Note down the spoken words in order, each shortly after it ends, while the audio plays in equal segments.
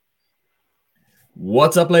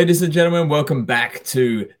What's up, ladies and gentlemen? Welcome back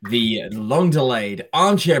to the long-delayed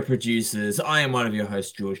Armchair Producers. I am one of your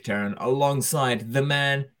hosts, George Tarrant, alongside the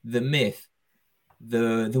man, the myth,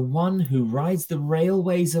 the one who rides the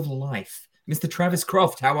railways of life, Mr. Travis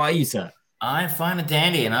Croft. How are you, sir? I'm fine and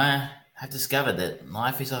dandy, and I have discovered that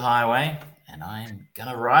life is a highway, and I'm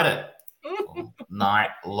gonna ride it all night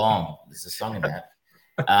long. There's a song about.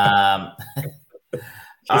 Um,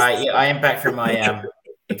 I am back from my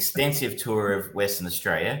extensive tour of Western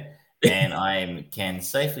Australia, and I can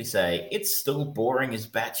safely say it's still boring as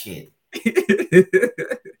batshit.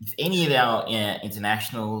 If any of our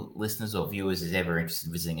international listeners or viewers is ever interested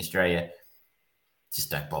in visiting Australia, just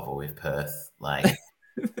don't bother with Perth. Like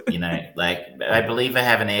I believe they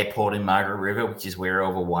have an airport in Margaret River, which is where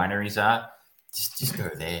all the wineries are. Just go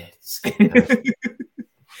there.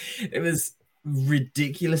 It was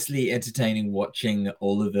ridiculously entertaining watching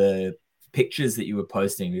all of the pictures that you were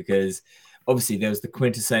posting, because obviously there was the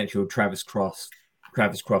quintessential Travis Croft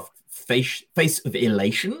face of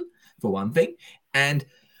elation, for one thing, and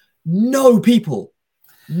no people,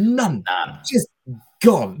 none, just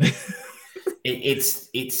gone.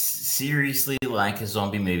 It's seriously like a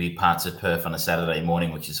zombie movie, Parts of Perth on a Saturday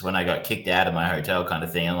morning, which is when I got kicked out of my hotel kind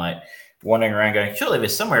of thing. I'm like wandering around going, surely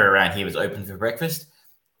there's somewhere around here that's open for breakfast.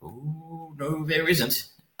 Oh, no, there isn't.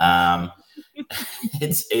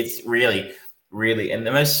 It's really, and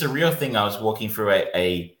the most surreal thing, I was walking through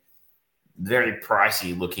a very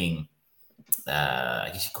pricey looking, I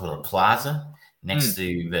guess you call it a plaza next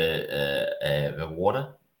to the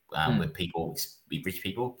water, where people, rich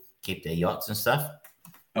people, keep their yachts and stuff.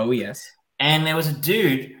 Oh, yes. And there was a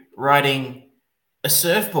dude riding a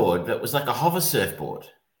surfboard that was like a hover surfboard.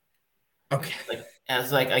 Okay. I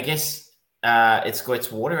was like, I guess it's got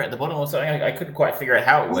its water at the bottom or something. I couldn't quite figure out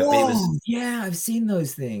how it worked. But it was, yeah, I've seen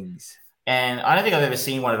those things. and I don't think I've ever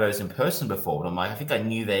seen one of those in person before. But I'm like, I think I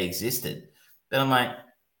knew they existed. Then I'm like,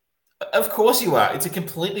 of course you are. It's a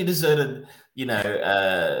completely deserted,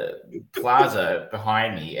 plaza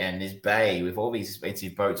behind me, and this bay with all these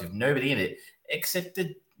expensive boats with nobody in it except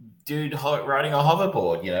the dude riding a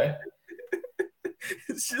hoverboard.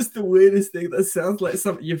 It's just the weirdest thing. That sounds like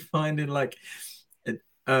something you find in like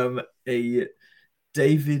a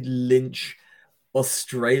David Lynch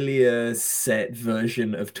Australia set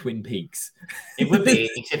version of Twin Peaks. It would be,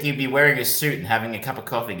 except you'd be wearing a suit and having a cup of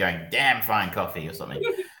coffee, going damn fine coffee or something.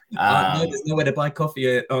 No, there's nowhere to buy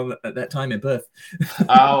coffee at that time in Perth.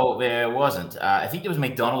 Oh, there wasn't. I think there was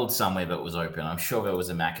McDonald's somewhere that was open. I'm sure there was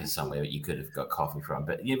a Macca's somewhere that you could have got coffee from.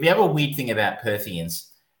 But the other weird thing about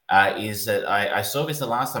Perthians is that I saw this the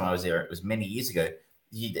last time I was there. It was many years ago.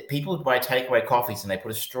 People buy takeaway coffees and they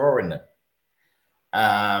put a straw in them.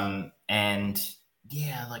 And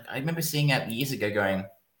yeah, like I remember seeing that years ago going,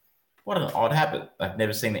 what an odd habit. I've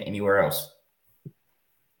never seen it anywhere else.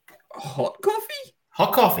 Hot coffee?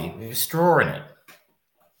 Hot coffee with a straw in it.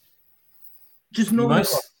 Just normal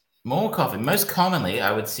coffee. More coffee. Most commonly,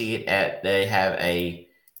 I would see it they have a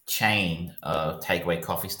chain of takeaway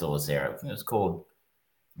coffee stores there. I think it's called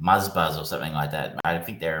Muzzbuzz or something like that. I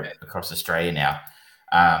think they're across Australia now.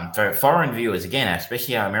 For foreign viewers, again,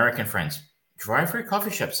 especially our American friends, drive-through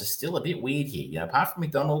coffee shops are still a bit weird here. Apart from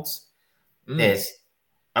McDonald's,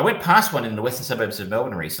 I went past one in the western suburbs of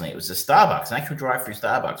Melbourne recently. It was a Starbucks, an actual drive-through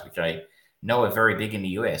Starbucks, which I know are very big in the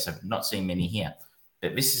US. I've not seen many here.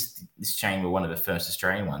 But this chain were one of the first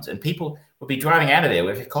Australian ones. And people would be driving out of there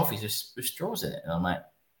with their coffees with straws in it. And I'm like,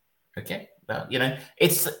 okay. Well,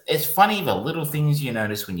 it's funny the little things you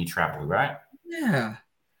notice when you travel, right? Yeah.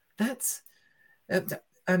 That's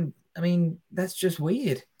that's just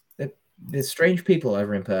weird. There's strange people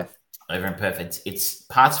over in Perth. Over in Perth. It's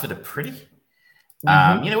parts of it are pretty.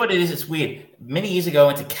 You know what it is? It's weird. Many years ago, I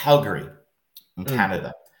went to Calgary in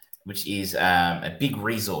Canada, which is a big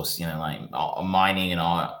resource, like mining and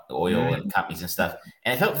oil and companies and stuff.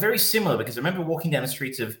 And it felt very similar because I remember walking down the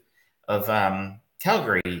streets of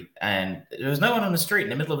Calgary and there was no one on the street in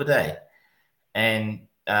the middle of the day. And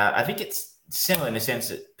I think it's similar in the sense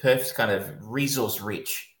that Perth's kind of resource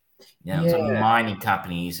rich, some mining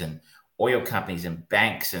companies and oil companies and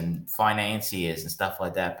banks and financiers and stuff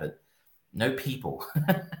like that, but no people.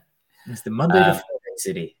 It's the Monday to Friday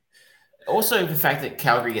city. Also, the fact that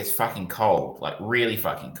Calgary gets fucking cold, like really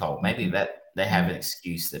fucking cold. Maybe that they have an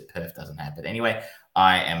excuse that Perth doesn't have. But anyway,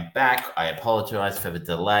 I am back. I apologize for the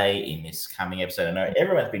delay in this coming episode. I know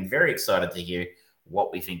everyone's been very excited to hear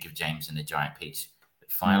what we think of James and the Giant Peach.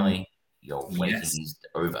 But finally, your waiting is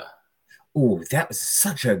over. Oh, that was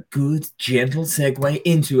such a good, gentle segue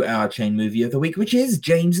into our chain movie of the week, which is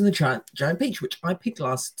James and the Giant Peach, which I picked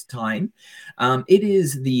last time. It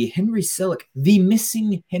is the Henry Selick, the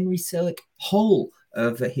missing Henry Selick whole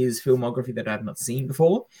of his filmography that I have not seen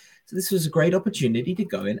before. So this was a great opportunity to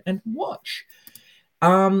go in and watch.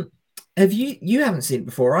 Have you haven't seen it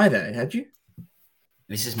before either, have you?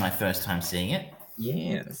 This is my first time seeing it.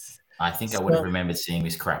 Yes. I think I would have remembered seeing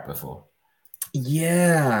this crap before.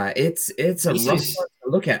 Yeah, it's a rough one to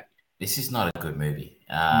look at. This is not a good movie.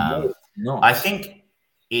 No, not. I think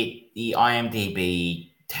the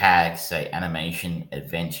IMDb tags say animation,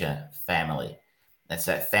 adventure, family. That's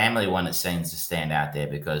that family one that seems to stand out there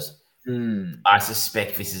because I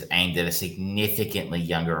suspect this is aimed at a significantly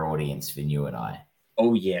younger audience than you and I.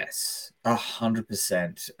 Oh yes,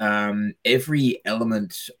 100%. Every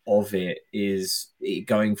element of it is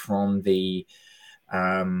going from the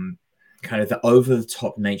kind of the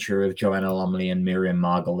over-the-top nature of Joanna Lumley and Miriam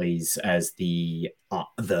Margolyes as the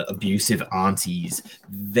abusive aunties.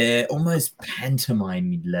 They're almost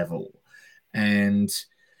pantomime level, and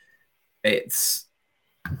it's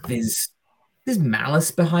there's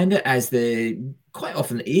malice behind it, as there quite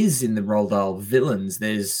often is in the Roald Dahl villains.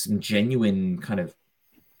 There's some genuine kind of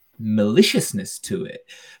maliciousness to it,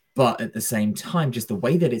 but at the same time, just the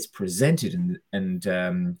way that it's presented and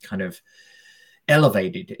kind of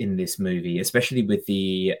elevated in this movie, especially with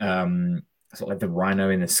the sort of like the rhino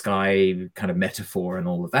in the sky kind of metaphor and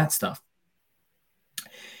all of that stuff,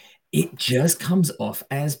 it just comes off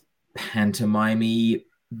as pantomimey.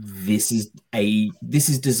 This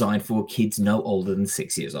is designed for kids no older than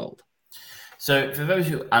 6 years old. So, for those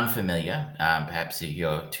who are unfamiliar, perhaps if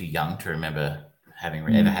you're too young to remember having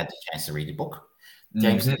ever had the chance to read the book,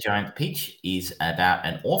 James and the Giant Peach is about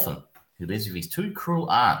an orphan who lives with his two cruel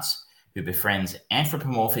aunts, who befriends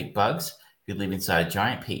anthropomorphic bugs who live inside a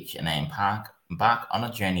giant peach, and they embark on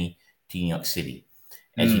a journey to New York City.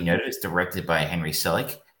 As you noted, it's directed by Henry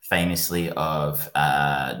Selick, famously of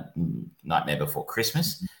Nightmare Before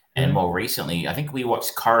Christmas. And more recently, I think we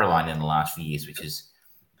watched Coraline in the last few years, which is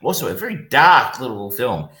also a very dark little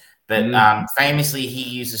film. But famously, he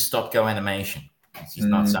uses stop-go animation. It's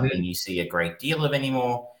not something you see a great deal of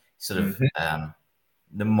anymore. Sort of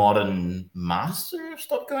the modern master of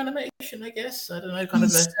stop-go animation, I guess. I don't know.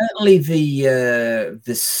 Certainly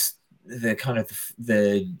the kind of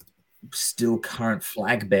the still current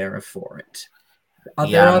flag bearer for it.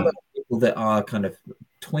 There are other people that are kind of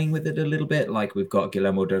toying with it a little bit, like we've got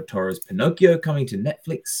Guillermo del Toro's Pinocchio coming to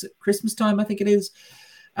Netflix at Christmas time, I think it is.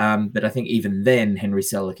 But I think even then, Henry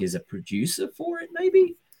Selick is a producer for it,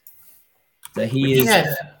 maybe. So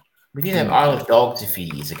we did have Isle of Dogs a few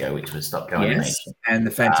years ago, which was stop-go animation, and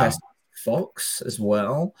the Fantastic Fox as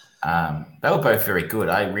well. They were both very good.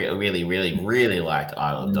 I really liked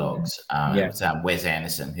Isle of Dogs. It's Wes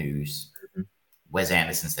Anderson, Wes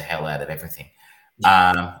Anderson's the hell out of everything.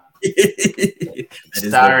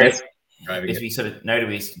 Starring, as we sort of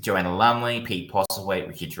noted, is Joanna Lumley, Pete Postlethwaite,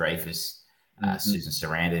 Richard Dreyfuss, Susan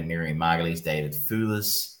Sarandon, Miriam Margolyes, David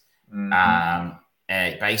Thewlis.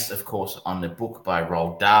 Based, of course, on the book by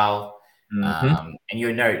Roald Dahl. And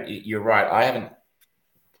you're right. I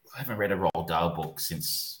haven't read a Roald Dahl book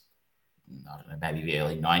since, I don't know, maybe the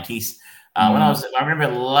early 90s. I remember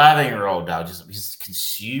loving Roald Dahl, just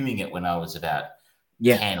consuming it when I was about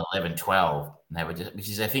 10, 11, 12. And they were which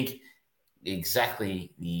is, I think,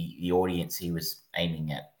 exactly the audience he was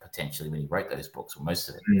aiming at potentially when he wrote those books, or most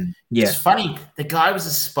of it. It's funny. The guy was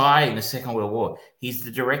a spy in the Second World War. He's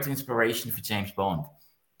the direct inspiration for James Bond.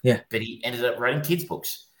 Yeah. But he ended up writing kids'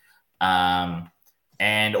 books.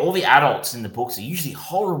 And all the adults in the books are usually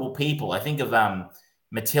horrible people. I think of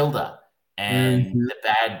Matilda and the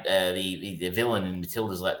bad, the villain in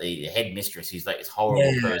Matilda's like the head mistress. He's like this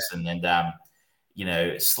horrible person. And,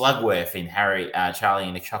 Slugworth in Charlie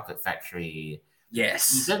and the Chocolate Factory.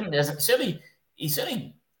 Yes. He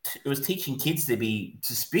certainly was teaching kids to be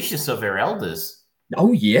suspicious of their elders.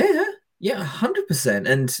 Oh, yeah. Yeah, 100%.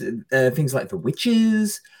 And things like the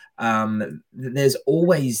witches. There's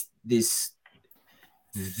always this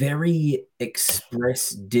very express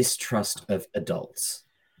distrust of adults,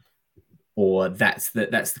 or that's the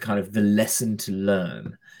kind of the lesson to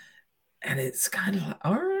learn. And it's kind of like,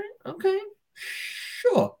 all right, okay,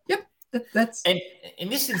 sure, yep, that's. And in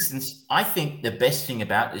this instance, I think the best thing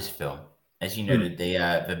about this film, as you noted,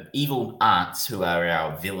 the evil aunts who are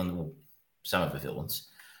our villain, some of the villains.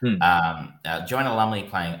 Joanna Lumley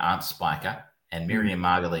playing Aunt Spiker and Miriam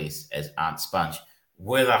Margolyes as Aunt Sponge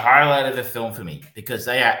were the highlight of the film for me, because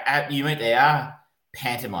they are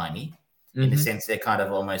pantomime in the sense they're kind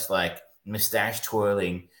of almost like mustache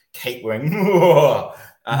twirling, cape wearing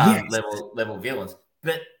Yes. level villains.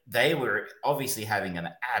 But they were obviously having an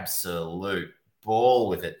absolute ball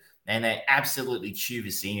with it. And they absolutely chew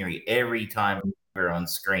the scenery every time they're on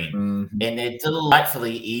screen. Mm-hmm. And they're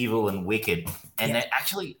delightfully evil and wicked. And they're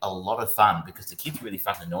actually a lot of fun because the kids are really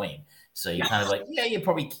fucking annoying. So you're kind of like, yeah, you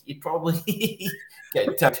probably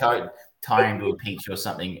get tie into a peach or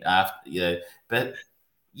something after, but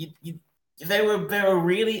they were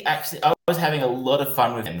really actually, I was having a lot of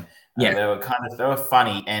fun with them. Yeah. They were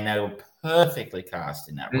funny and they were perfectly cast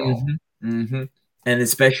in that role. Mm-hmm. And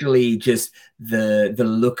especially just the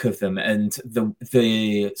look of them and the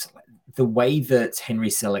way that Henry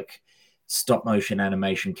Selick stop motion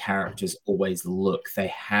animation characters always look. They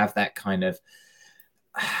have that kind of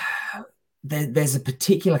there's a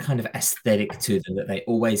particular kind of aesthetic to them that they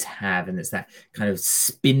always have, and it's that kind of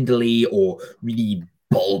spindly or really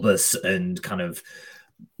bulbous and kind of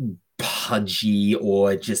pudgy,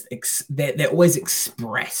 or just they're always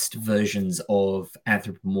expressed versions of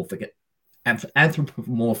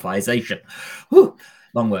anthropomorphization. Whew,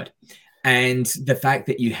 long word. And the fact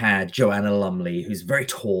that you had Joanna Lumley, who's very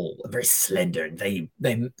tall, very slender, and they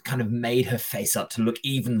kind of made her face up to look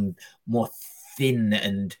even more thin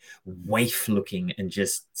and waif looking and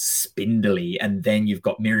just spindly. And then you've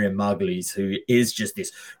got Miriam Margolyes, who is just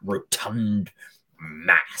this rotund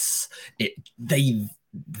mass. They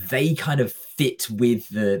kind of fit with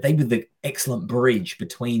they were the excellent bridge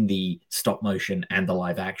between the stop motion and the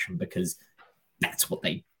live action, because that's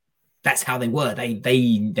how they were.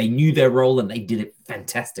 They knew their role and they did it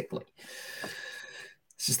fantastically.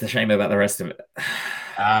 It's just a shame about the rest of it.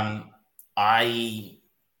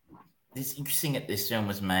 It's interesting that this film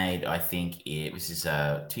was made, I think it was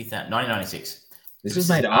 1996. This was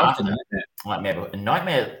made after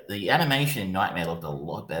Nightmare. The animation in Nightmare looked a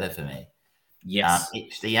lot better for me. Yes.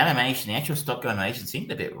 The actual stop animation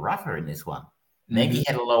seemed a bit rougher in this one. Maybe he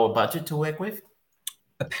had a lower budget to work with?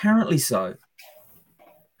 Apparently so.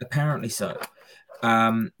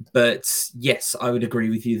 But yes, I would agree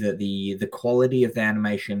with you that the quality of the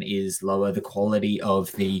animation is lower. The quality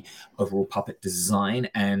of the overall puppet design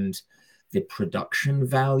and the production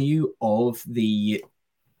value of the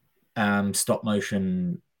stop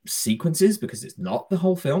motion sequences, because it's not the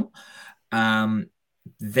whole film,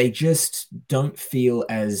 they just don't feel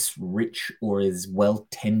as rich or as well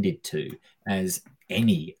tended to as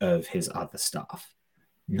any of his other stuff.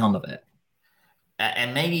 None of it.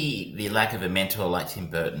 And maybe the lack of a mentor like Tim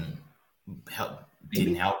Burton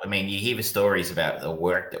didn't help. I mean, you hear the stories about the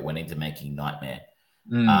work that went into making Nightmare,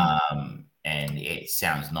 and it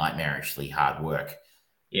sounds nightmarishly hard work.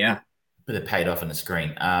 Yeah. But it paid off on the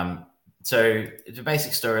screen. So the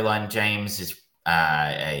basic storyline, James is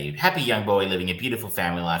a happy young boy living a beautiful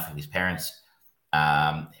family life with his parents.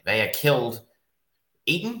 They are killed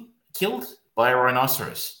by a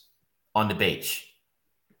rhinoceros on the beach.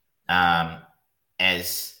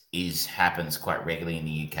 As happens quite regularly in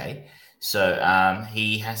the UK. So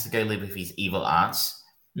he has to go live with his evil aunts,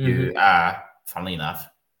 who are, funnily enough,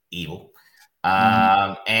 evil.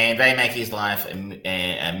 And they make his life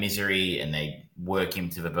a misery, and they work him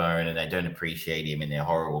to the bone, and they don't appreciate him, and they're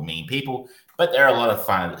horrible, mean people. But they're a lot of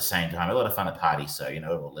fun at the same time, a lot of fun at parties. So, it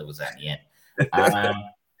all levels out in the end.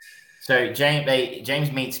 So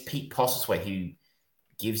James meets Pete Postlethwaite, who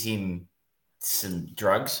gives him some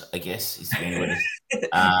drugs, I guess, is the only way to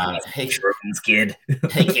hey kid.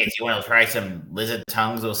 Hey kids, you want to try some lizard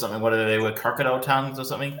tongues or something? What are they? Were crocodile tongues or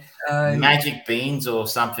something? Magic beans or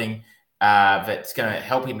something that's going to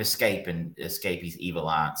help him escape his evil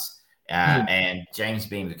aunts. And James,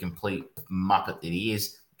 being the complete muppet that he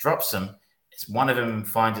is, drops them. One of them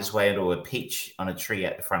finds its way into a peach on a tree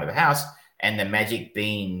at the front of the house, and the magic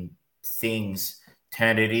bean things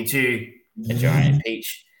turn it into a giant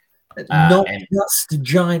peach. Not just a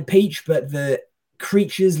giant peach, but the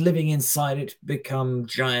creatures living inside it become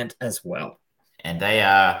giant as well. And they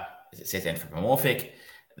are, as it says, anthropomorphic.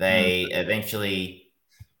 They eventually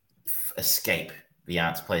escape the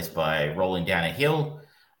aunt's place by rolling down a hill,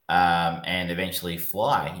 and eventually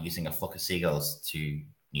fly using a flock of seagulls to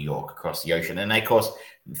New York across the ocean. And they, of course,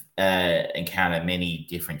 encounter many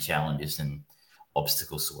different challenges and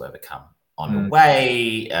obstacles to overcome on the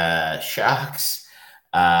way. Sharks.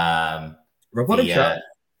 Robotic shark.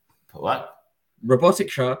 What?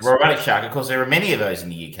 Robotic sharks. Robotic shark. Of course, there are many of those in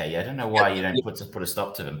the UK. I don't know why you don't put a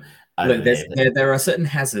stop to them. Look, there are certain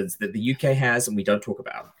hazards that the UK has and we don't talk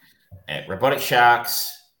about. Robotic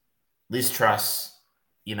sharks, Liz Truss,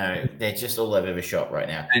 they're just all over the shop right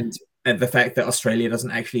now. And the fact that Australia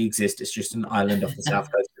doesn't actually exist, it's just an island off the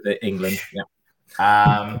south coast of England.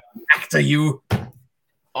 Yeah. Actor, you.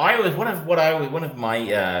 one of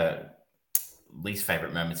my least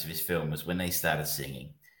favorite moments of this film was when they started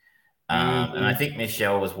singing. And I think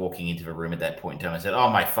Michelle was walking into the room at that point in time and said, "Oh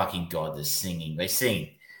my fucking god, they're singing! They sing."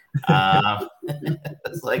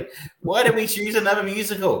 It's like, why did we choose another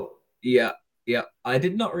musical? Yeah, yeah. I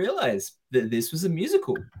did not realize that this was a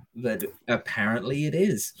musical, but apparently it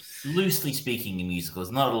is. Loosely speaking, in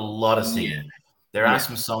musicals, not a lot of singing. There are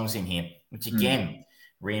some songs in here, which again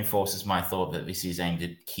reinforces my thought that this is aimed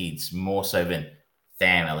at kids more so than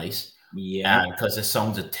families. Yeah, because the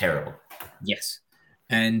songs are terrible. Yes,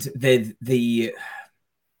 and the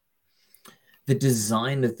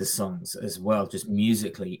design of the songs as well, just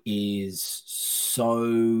musically, is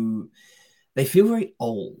so they feel very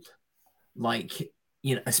old. Like,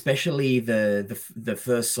 especially the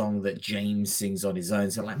first song that James sings on his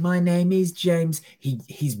own. So like, my name is James.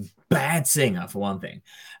 He's bad singer for one thing,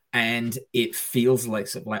 and it feels like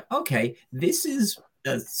sort of like, okay, this is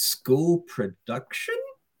a school production.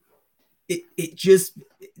 It just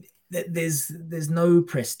there's no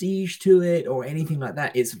prestige to it or anything like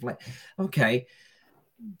that. It's like, okay,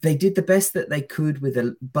 they did the best that they could with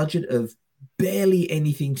a budget of barely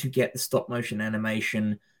anything to get the stop motion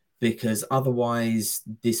animation, because otherwise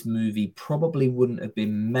this movie probably wouldn't have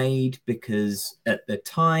been made, because at the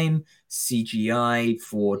time CGI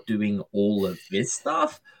for doing all of this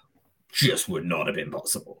stuff just would not have been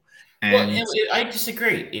possible. And Well, I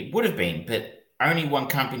disagree. It would have been, but only one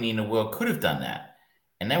company in the world could have done that.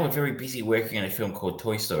 And they were very busy working on a film called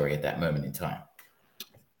Toy Story at that moment in time.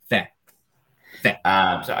 fair.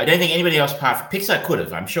 So I don't think anybody else apart from Pixar could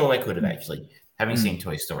have. I'm sure they could have actually, having seen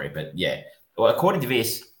Toy Story. But yeah, well, according to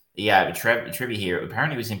this, the trivia here,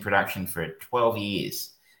 apparently it was in production for 12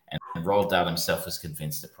 years. And Roald Dahl himself was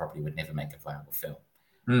convinced the property would never make a viable film.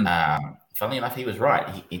 Funnily enough, he was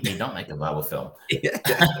right. He did not make a viable film.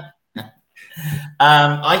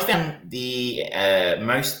 I found the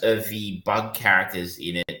most of the bug characters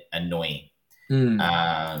in it annoying.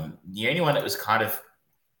 The only one that was kind of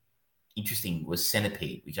interesting was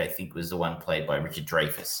Centipede, which I think was the one played by Richard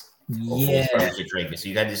Dreyfuss. Richard Dreyfuss. So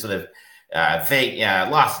you had this sort of fake,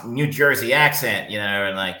 lost New Jersey accent,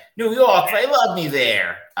 and like, New York, they love me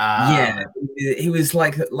there. He was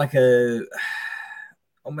like a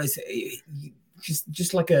almost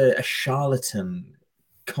just like a charlatan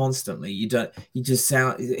constantly. He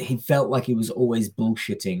felt like he was always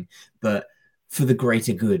bullshitting, but for the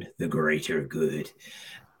greater good.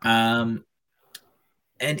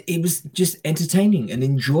 And it was just entertaining and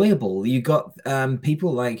enjoyable. You got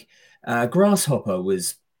people like Grasshopper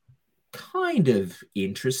was kind of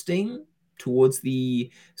interesting towards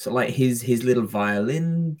like his little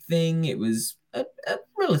violin thing. It was a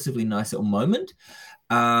relatively nice little moment.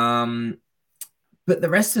 But the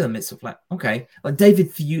rest of them, it's sort of like, okay, like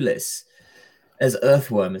David Thewlis as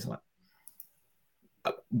Earthworm is like,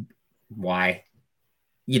 why?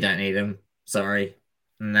 You don't need him. Sorry.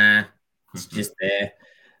 Nah, it's just there.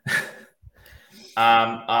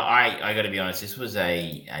 I got to be honest. This was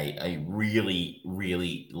a really,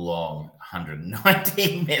 really long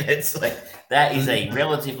 119 minutes. Like, that is a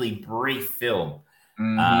relatively brief film.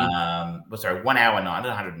 Sorry, 1 hour, not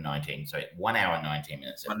 119. Sorry, 1 hour 19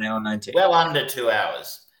 minutes. 1 hour 19. Well under 2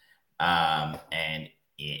 hours. And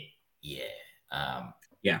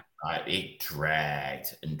it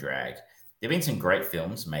dragged and dragged. There've been some great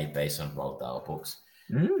films made based on Roald Dahl books.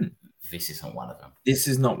 This isn't one of them. This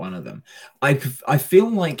is not one of them. I feel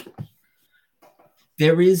like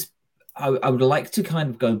there is. I would like to kind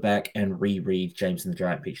of go back and reread James and the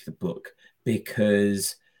Giant Peach, the book,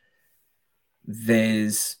 because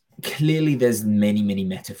there's many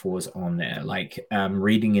metaphors on there. Like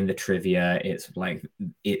reading in the trivia,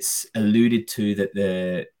 it's alluded to that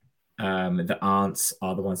the aunts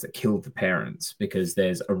are the ones that killed the parents because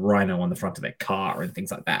there's a rhino on the front of their car and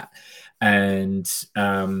things like that. And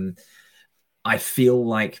I feel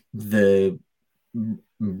like the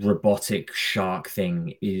robotic shark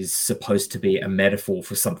thing is supposed to be a metaphor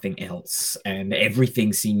for something else, and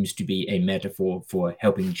everything seems to be a metaphor for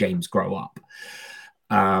helping James grow up.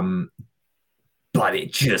 But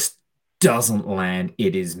it just doesn't land.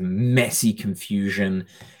 It is messy confusion,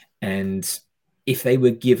 and if they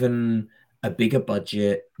were given a bigger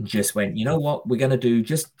budget, just went, you know what, we're going to do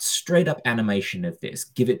just straight up animation of this,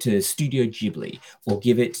 give it to Studio Ghibli or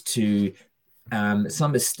give it to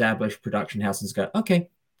some established production house and go, okay,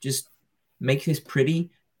 just make this pretty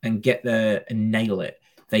and nail it.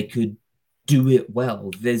 They could do it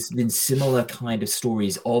well. There's been similar kind of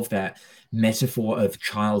stories of that metaphor of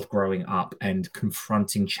child growing up and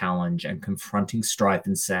confronting challenge and confronting strife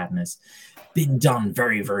and sadness been done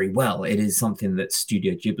very, very well. It is something that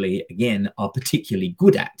Studio Ghibli, again, are particularly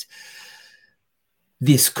good at.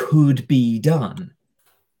 This could be done,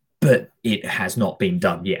 but it has not been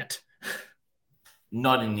done yet.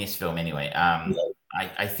 Not in this film, anyway.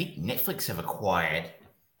 I think Netflix have acquired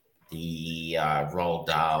the Roald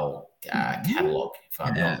Dahl catalog, if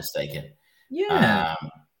I'm not mistaken. Yeah.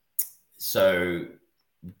 So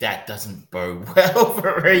that doesn't bode well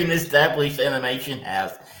for an established animation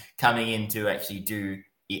house coming in to actually do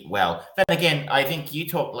it well. Then again, I think you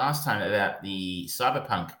talked last time about the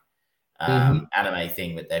Cyberpunk anime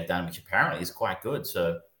thing that they've done, which apparently is quite good.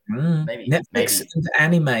 So maybe Netflix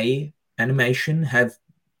and animation have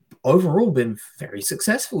overall been very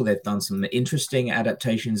successful. They've done some interesting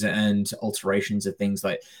adaptations and alterations of things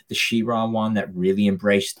like the She-Ra one that really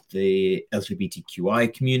embraced the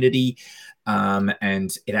LGBTQI community,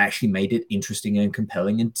 and it actually made it interesting and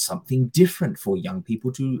compelling and something different for young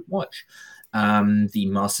people to watch. The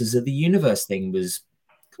Masters of the Universe thing was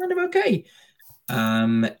kind of okay.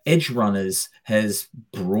 Edge Runners has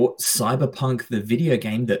brought Cyberpunk, the video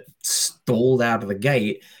game that stalled out of the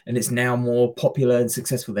gate, and it's now more popular and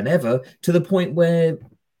successful than ever, to the point where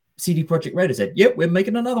CD Projekt Red has said, "Yep, we're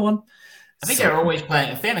making another one." I think they're always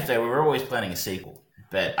planning. In fairness, though, we're always planning a sequel.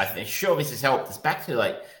 But I think sure this has helped. It's back to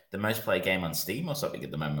like the most played game on Steam or something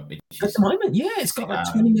at the moment. At the moment, yeah, it's got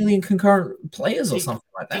like 20 million concurrent players or something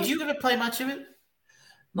like that. Did you ever play much of it?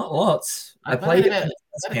 Not lots. I played it a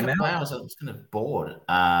couple hours. I was kind of bored.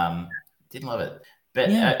 Didn't love it. But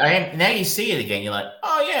yeah. Now you see it again. You're like,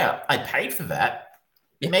 oh, yeah, I paid for that.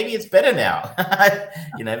 Yeah. Maybe it's better now.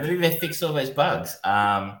 Maybe they fixed all those bugs.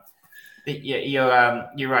 But you're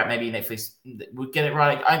right. Maybe Netflix would get it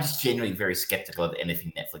right. I'm just genuinely very skeptical of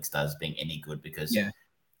anything Netflix does being any good because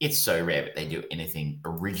it's so rare that they do anything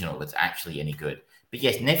original that's actually any good. But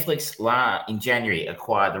yes, Netflix in January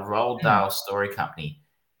acquired the Roald Dahl Story Company.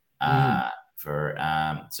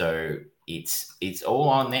 So it's all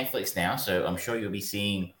on Netflix now. So I'm sure you'll be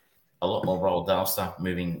seeing a lot more Roald Dahl stuff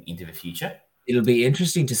moving into the future. It'll be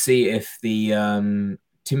interesting to see if the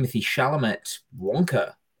Timothy Chalamet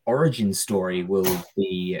Wonka origin story will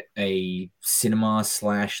be a cinema /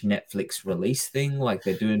 Netflix release thing like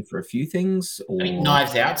they're doing for a few things. Or... I think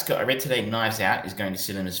Knives Out. I read today Knives Out is going to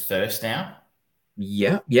cinemas first now.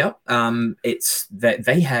 Yeah. It's that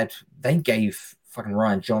they gave fucking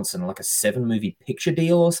Rian Johnson like a 7-movie picture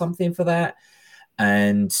deal or something for that.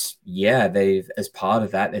 And yeah, they've, as part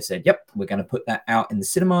of that, they said, yep, we're going to put that out in the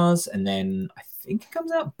cinemas. And then I think it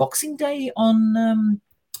comes out Boxing Day on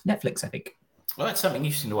Netflix, I think. Well, that's something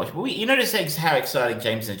interesting to watch. Well, you notice how exciting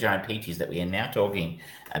James and the Giant Peach is that we are now talking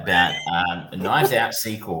about a Knives Out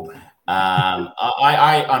sequel.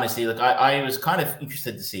 I honestly, look, I was kind of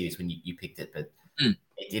interested to see this when you picked it, but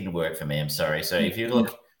it didn't work for me. I'm sorry. So if you've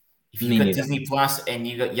got Disney Plus and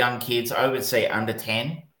you've got young kids, I would say under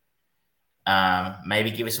 10,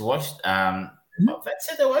 maybe give us a watch. That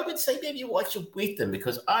said, though, I would say maybe watch it with them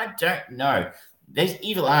because I don't know. These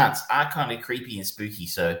evil aunts are kind of creepy and spooky.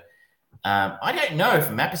 So I don't know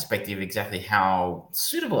from that perspective exactly how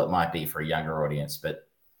suitable it might be for a younger audience. But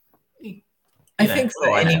I think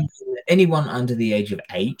for anyone under the age of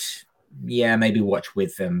 8, yeah, maybe watch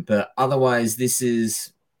with them. But otherwise, this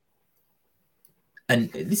is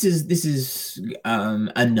enough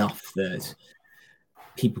that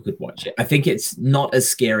people could watch it. I think it's not as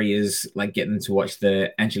scary as like getting them to watch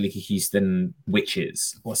the Angelica Houston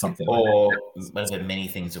Witches or something. Or one of the many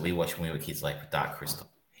things that we watched when we were kids, like Dark Crystal.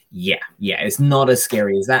 Yeah, it's not as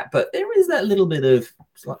scary as that, but there is that little bit of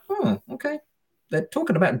it's like, oh, okay. They're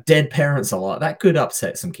talking about dead parents a lot. That could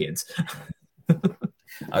upset some kids.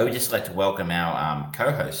 I would just like to welcome our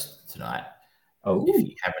co-host tonight. Oh, if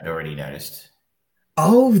you haven't already noticed.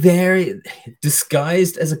 Oh, there,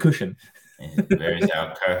 disguised as a cushion. There is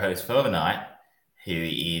our co-host for the night, who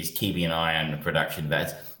is keeping an eye on the production.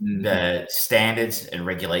 That's the standards and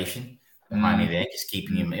regulation behind me there, just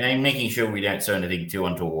keeping him, making sure we don't say anything too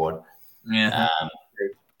untoward. Yeah.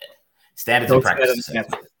 Standards and practices.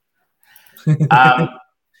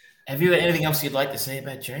 Have you got anything else you'd like to say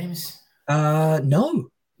about James? No,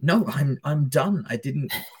 I'm done. I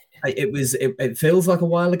didn't. It feels like a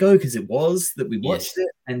while ago because it was that we watched it,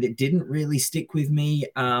 and it didn't really stick with me.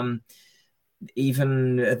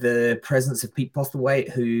 Even the presence of Pete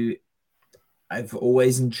Postlethwaite, who I've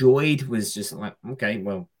always enjoyed, was just like, okay,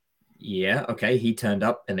 well, yeah, okay, he turned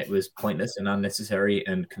up, and it was pointless and unnecessary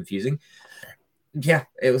and confusing. Yeah,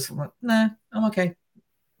 it was like, nah, I'm okay.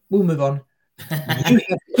 We'll move on. You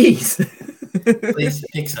have keys. Please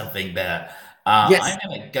pick something better. Yes. I'm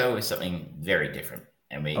going to go with something very different,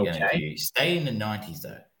 and we're going Okay. to stay in the 90s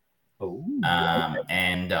though. Oh,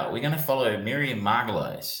 And we're going to follow Miriam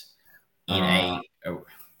Margolyes in okay.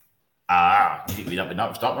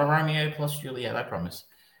 stop my Romeo plus Juliet, I promise.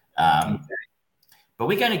 But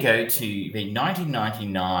we're going to go to the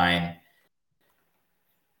 1999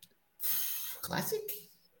 classic,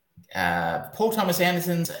 Paul Thomas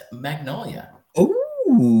Anderson's Magnolia.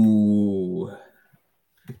 Oh,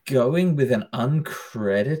 going with an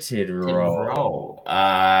uncredited role.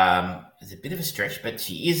 It's a bit of a stretch, but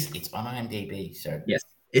it's on IMDb, so Yes,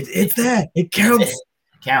 it's there. It counts.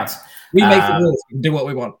 It counts. We make the rules. We can do what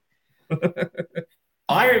we want.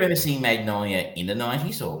 I remember seeing Magnolia in the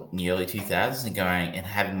 90s or in the early 2000s and going and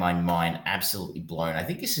having my mind absolutely blown. I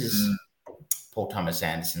think this is Paul Thomas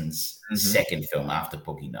Anderson's second film after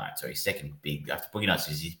Boogie Nights, or his second big after Boogie Nights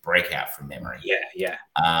is his breakout from memory. Yeah.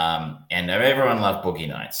 And everyone loved Boogie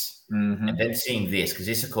Nights. And then seeing this, because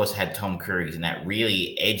this, of course, had Tom Cruise in that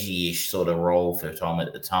really edgy-ish sort of role for Tom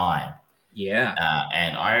at the time. Yeah.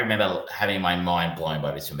 And I remember having my mind blown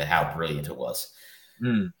by this film, but how brilliant it was.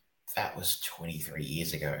 That was 23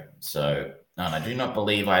 years ago. So, and I do not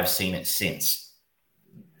believe I've seen it since.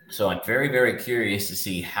 So I'm very, very curious to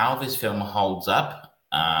see how this film holds up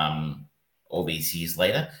all these years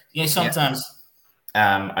later. You know, sometimes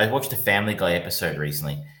I watched a Family Guy episode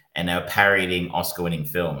recently, and they were parodying Oscar-winning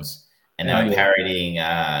films, and they were parodying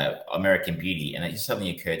American Beauty, and it just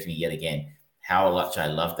suddenly occurred to me yet again how much I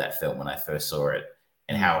loved that film when I first saw it,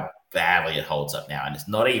 and how badly it holds up now. And it's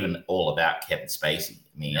not even all about Kevin Spacey.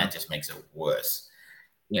 I mean, that just makes it worse.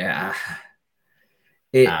 Yeah.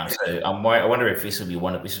 So I wonder if this will be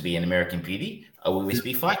an American Beauty, or will this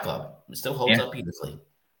be Fight Club? It still holds up beautifully.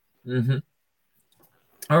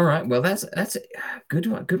 All right. Well, that's a good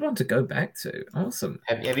one to go back to. Awesome.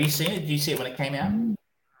 Have you seen it? Did you see it when it came out?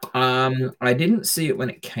 I didn't see it when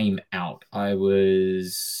it came out. I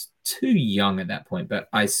was too young at that point, but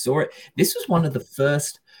I saw it. This was one of the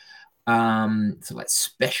first like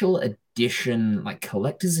special edition, like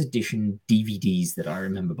collector's edition DVDs that I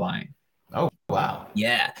remember buying. Oh, wow.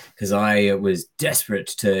 Yeah, because I was desperate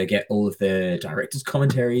to get all of the director's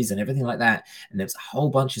commentaries and everything like that. And there was a whole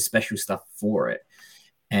bunch of special stuff for it.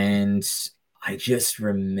 And I just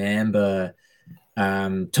remember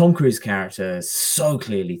Tom Cruise character so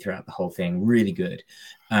clearly throughout the whole thing. Really good.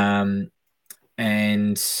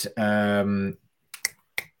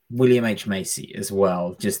 William H. Macy as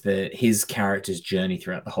well. Just his character's journey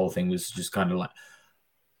throughout the whole thing was just kind of like,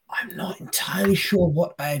 I'm not entirely sure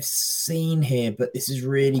what I've seen here, but this is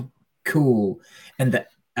really cool. And the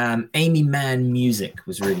Amy Mann music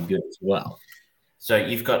was really good as well. So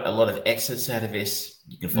you've got a lot of excerpts out of this.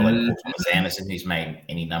 You can follow Paul Thomas Anderson, who's made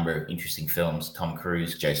any number of interesting films. Tom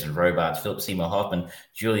Cruise, Jason Robards, Philip Seymour Hoffman,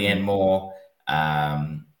 Julianne Moore.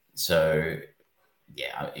 So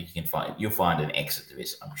yeah, you'll find an exit to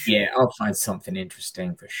this, I'm sure. Yeah, I'll find something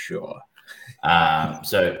interesting for sure.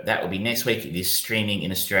 So that will be next week. It is streaming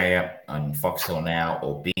in Australia on Foxtel Now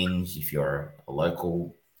or Binge if you're a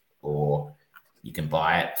local, or you can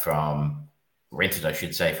buy it rented, I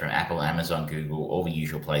should say, from Apple, Amazon, Google, all the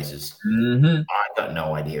usual places. I've got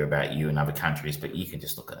no idea about you in other countries, but you can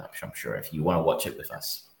just look it up, I'm sure, if you want to watch it with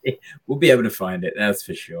us. We'll be able to find it, that's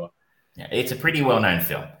for sure. Yeah, it's a pretty well-known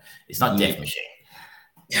film. It's not Death Machine.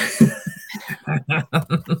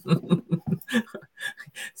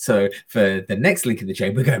 So for the next link in the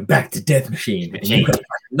chain, we're going back to Death Machine. And you've got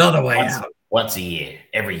another way out. Once a year,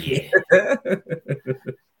 every year.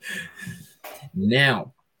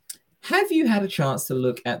 Now, have you had a chance to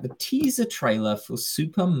look at the teaser trailer for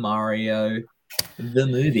Super Mario, the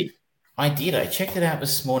movie? I did. I checked it out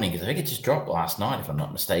this morning because I think it just dropped last night, if I'm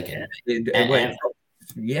not mistaken. Early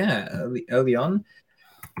on.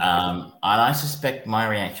 And I suspect my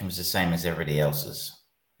reaction was the same as everybody else's.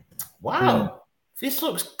 Wow, this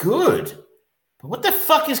looks good. But what the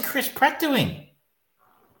fuck is Chris Pratt doing?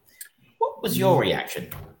 What was your reaction?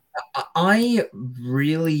 I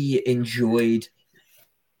really enjoyed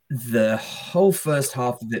the whole first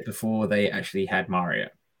half of it before they actually had Mario.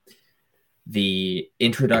 The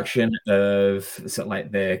introduction of sort of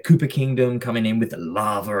like the Koopa Kingdom coming in with the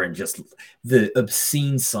lava and just the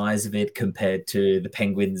obscene size of it compared to the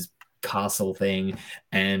Penguin's castle thing,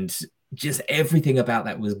 and just everything about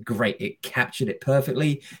that was great. It captured it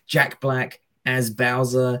perfectly. Jack Black as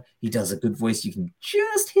Bowser, he does a good voice. You can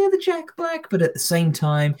just hear the Jack Black, but at the same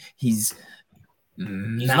time, he's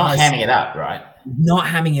not hamming it up, right? Not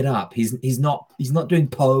hamming it up. He's not doing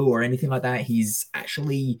Poe or anything like that. He's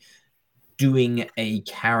actually doing a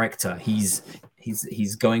character. He's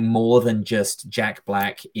going more than just Jack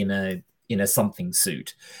Black in in a something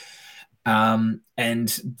suit. And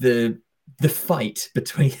the fight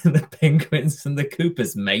between the Penguins and the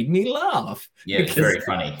Coopers made me laugh. Yeah, it's very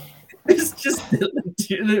funny. It's just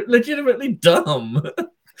legitimately dumb.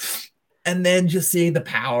 And then just seeing the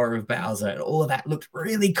power of Bowser and all of that looked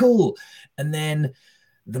really cool. And then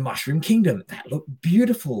the Mushroom Kingdom, that looked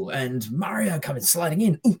beautiful. And Mario coming sliding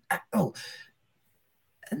in. Ooh, oh.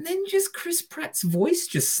 And then just Chris Pratt's voice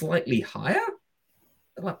just slightly higher.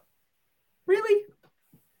 Like, really?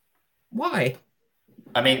 Why?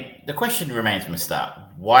 I mean, the question remains from the start.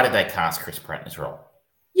 Why did they cast Chris Pratt in this role?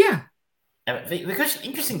 Yeah. And the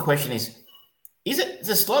interesting question is it's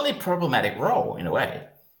a slightly problematic role in a way?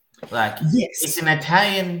 Like, yes, it's an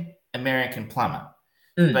Italian-American plumber.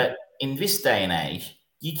 But in this day and age,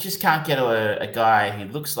 you just can't get a guy who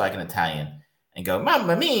looks like an Italian and go,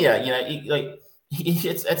 Mamma Mia!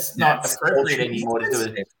 It's not appropriate anymore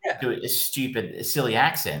to do a stupid, silly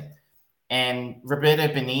accent. And Roberto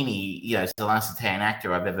Benigni, is the last Italian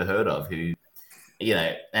actor I've ever heard of who,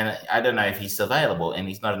 and I don't know if he's available and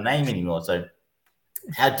he's not a name anymore. So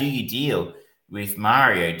how do you deal with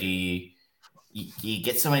Mario? Do you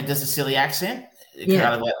get someone who does a silly accent? Yeah.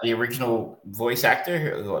 Kind of like the original voice actor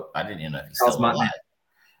who I didn't even know if he's still alive.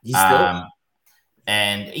 He's still.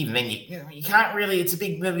 And even then, you can't really. It's a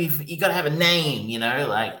big movie. You got to have a name,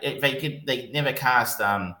 Like they never cast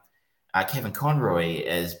Kevin Conroy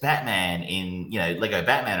as Batman in Lego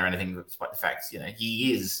Batman or anything, despite the fact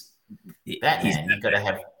he is Batman. You got to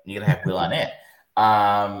have Will Arnett.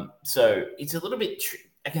 So it's a little bit.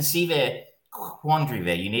 I can see their quandary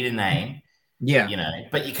there. You need a name,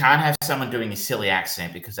 but you can't have someone doing a silly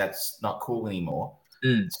accent because that's not cool anymore.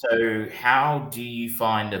 So how do you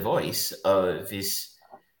find a voice of this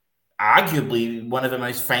arguably one of the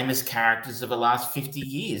most famous characters of the last 50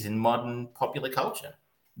 years in modern popular culture?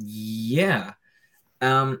 Yeah.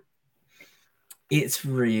 It's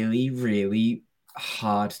really, really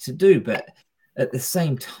hard to do. But at the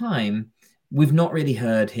same time, we've not really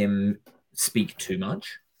heard him speak too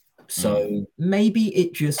much. So maybe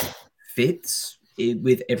it just fits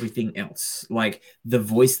with everything else. Like the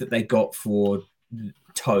voice that they got for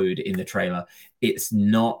Toad in the trailer, it's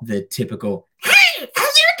not the typical "Hey,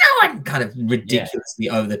 how's you doing?" kind of ridiculously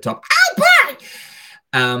over the top. Oh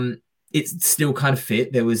boy! It's still kind of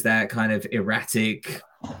fit. There was that kind of erratic,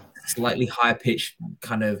 slightly higher pitched,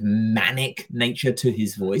 kind of manic nature to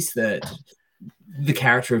his voice that the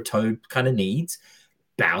character of Toad kind of needs.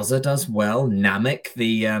 Bowser does well. Namek,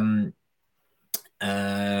 the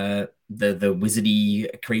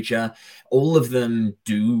wizardy creature, all of them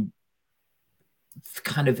do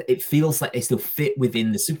kind of, it feels like they still fit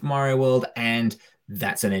within the Super Mario world, and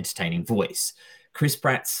that's an entertaining voice. Chris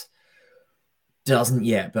Pratt's doesn't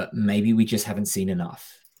yet, but maybe we just haven't seen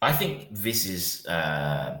enough. I think this is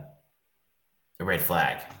a red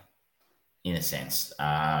flag in a sense.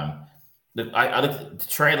 Look, I looked, the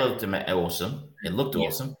trailer looked awesome. It looked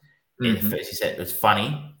awesome. First you said it was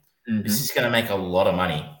funny. This is going to make a lot of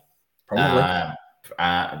money. Probably.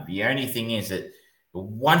 The only thing is that the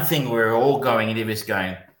one thing we're all going into this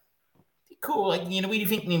going, cool, like, we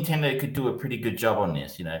think Nintendo could do a pretty good job on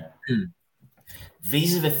this,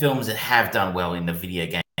 These are the films that have done well in the video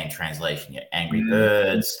game translation. Angry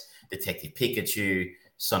Birds, Detective Pikachu,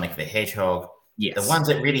 Sonic the Hedgehog. Yes. The ones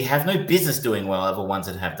that really have no business doing well are the ones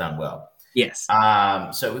that have done well. Yes.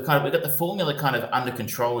 So we got the formula kind of under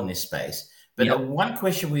control in this space. But the one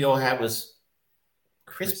question we all had was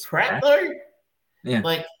Chris Pratt, though? Yeah.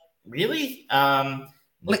 Like, really? I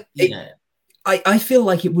feel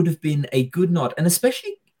like it would have been a good nod, and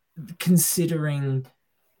especially considering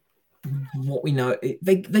what we know,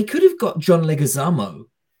 they could have got John Leguizamo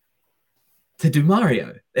to do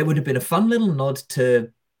Mario. It would have been a fun little nod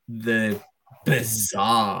to the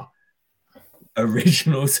bizarre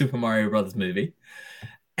original Super Mario Brothers movie,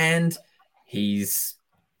 and he's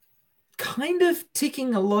kind of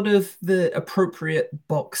ticking a lot of the appropriate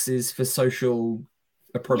boxes for social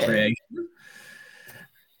appropriation. Yeah.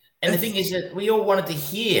 And the thing is that we all wanted to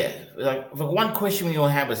hear, like, the one question we all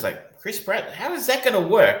had was like, Chris Pratt, how is that going to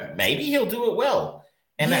work? Maybe he'll do it well.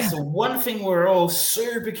 And that's the one thing we're all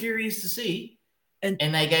super curious to see. And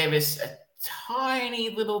they gave us a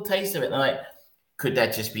tiny little taste of it. And like, could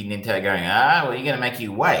that just be Nintendo going, well, you're going to make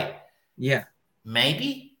you wait? Yeah.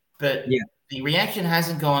 Maybe. But the reaction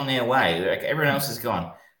hasn't gone their way. Like, everyone else has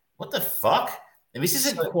gone, what the fuck? And this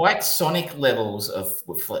isn't quite Sonic levels of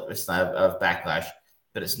backlash,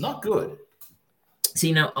 but it's not good.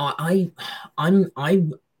 See, now I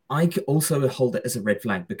also hold it as a red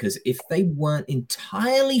flag, because if they weren't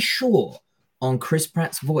entirely sure on Chris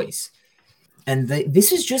Pratt's voice, And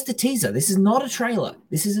this is just a teaser. This is not a trailer.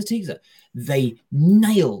 This is a teaser. They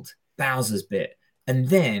nailed Bowser's bit. And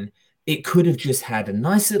then it could have just had a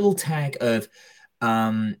nice little tag of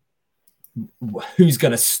who's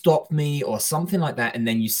going to stop me or something like that. And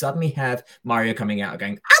then you suddenly have Mario coming out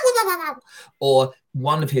going, or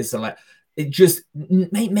one of his, like, it just,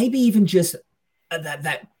 maybe even just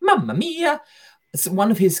that Mamma Mia. It's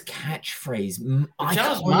one of his catchphrase.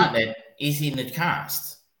 Charles Martinet is in the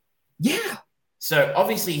cast. Yeah. So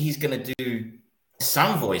obviously he's going to do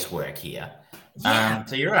some voice work here. Yeah.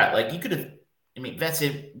 So you're right. Like you could have, I mean, that's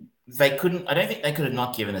it. They couldn't, I don't think they could have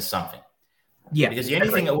not given us something. Yeah. Because the only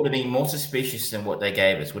thing that would have been more suspicious than what they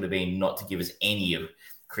gave us would have been not to give us any of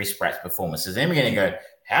Chris Pratt's performances. Then we're going to go,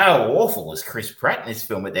 how awful is Chris Pratt in this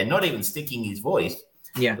film? But they're not even sticking his voice.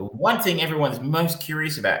 Yeah. The one thing everyone's most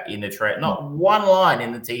curious about in the trailer, not one line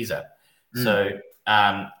in the teaser. So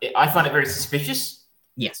I find it very suspicious.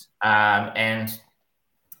 Yes. And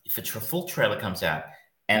if a full trailer comes out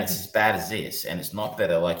and it's as bad as this, and it's not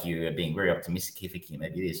better, like you are being very optimistic here, Vicky,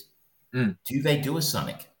 maybe it is. Do they do a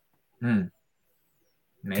Sonic?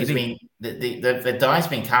 Because I mean, the die's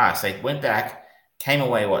been cast. They went back, came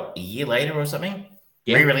away, what, a year later or something?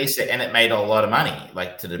 Yeah. Re-released it, and it made a lot of money,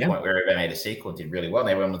 like to the point where they made a sequel, did really well. And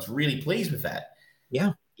everyone was really pleased with that.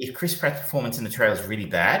 Yeah. If Chris Pratt's performance in the trailer is really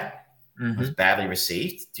bad, was badly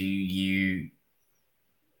received, do you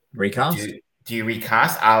recast? Do you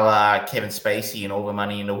recast a la Kevin Spacey and All the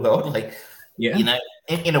Money in the World? Like, yeah, you know,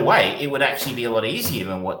 in a way, it would actually be a lot easier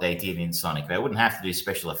than what they did in Sonic. They wouldn't have to do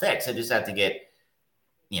special effects. They just had to get,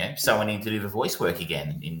 you know, someone in to do the voice work again.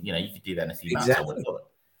 And, you know, you could do that in a few months. I would have thought.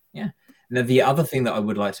 Yeah. Now, the other thing that I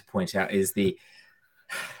would like to point out is the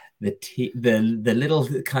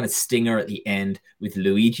little kind of stinger at the end with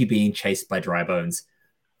Luigi being chased by Dry Bones.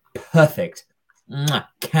 Perfect.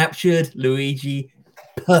 Captured Luigi.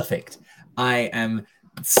 Perfect. I am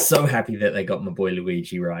so happy that they got my boy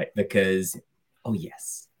Luigi right because, oh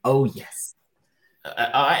yes. And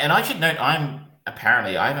I should note, I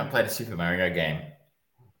haven't played a Super Mario game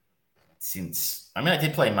since, I mean, I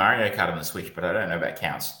did play Mario Kart on the Switch, but I don't know if that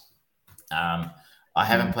counts. I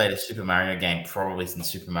haven't played a Super Mario game probably since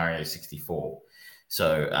Super Mario 64.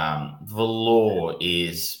 So the lore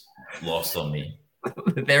is lost on me.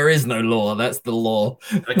 There is no lore. That's the lore.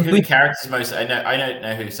 Like who the characters most, I don't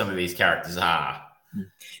know who some of these characters are.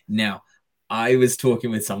 Now, I was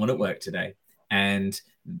talking with someone at work today, and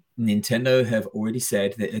Nintendo have already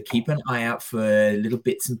said that they keep an eye out for little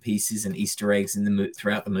bits and pieces and Easter eggs in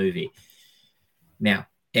throughout the movie. Now,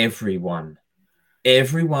 everyone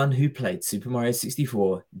who played Super Mario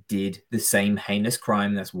 64 did the same heinous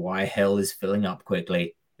crime. That's why hell is filling up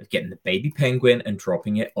quickly, of getting the baby penguin and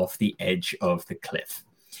dropping it off the edge of the cliff.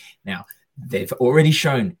 Now, they've already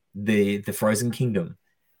shown the Frozen Kingdom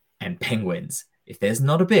and penguins. If there's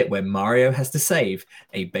not a bit where Mario has to save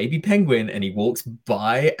a baby penguin and he walks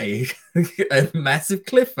by a massive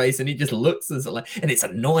cliff face and he just looks and it's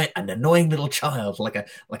an annoying little child, like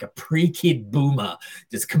a pre-kid boomer,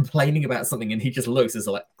 just complaining about something, and he just looks as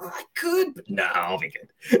like, oh, I could, but no, I'll be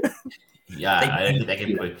good. Yeah, I don't think they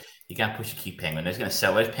can put. You can't push a cute penguin. Those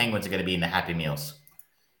penguins are going to be in the Happy Meals.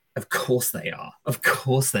 Of course they are.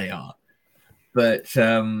 But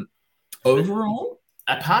overall,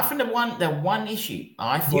 apart from the one issue,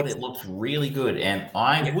 I thought it looked really good, and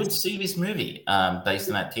I would see this movie based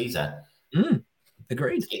on that teaser.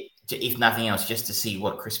 Agreed. If nothing else, just to see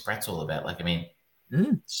what Chris Pratt's all about. Like, I mean,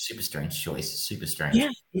 super strange choice. Super strange.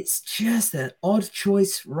 Yeah, it's just an odd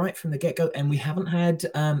choice right from the get-go, and we haven't had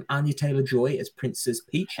Anya Taylor-Joy as Princess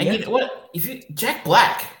Peach and yet. You know what? Jack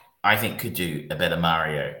Black, I think, could do a better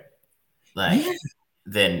Mario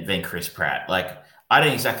than Chris Pratt. Like, I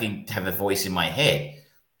don't exactly have a voice in my head,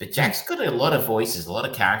 but Jack's got a lot of voices, a lot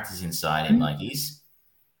of characters inside him. Like,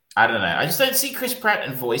 I don't know. I just don't see Chris Pratt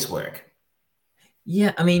in voice work.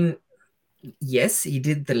 Yeah, I mean, yes, he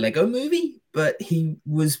did the Lego movie, but he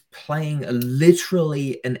was playing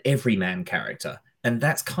literally an everyman character. And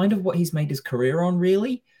that's kind of what he's made his career on,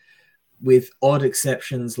 really, with odd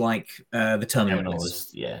exceptions like the Terminal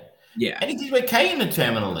List. Yeah. And he did okay in the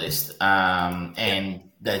Terminal List and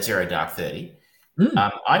the Zero Dark 30.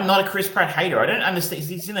 I'm not a Chris Pratt hater. I don't understand.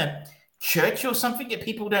 He's in a church or something that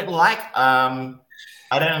people don't like. I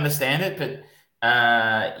don't understand it, but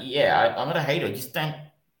I'm not a hater. I just don't.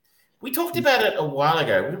 We talked about it a while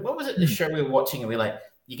ago. What was it? The show we were watching, and we were like,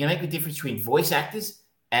 you can make the difference between voice actors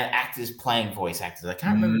and actors playing voice actors. I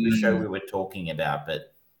can't remember the show we were talking about,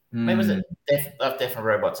 but maybe was it Death and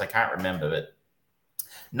Robots? I can't remember, but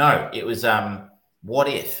no, it was What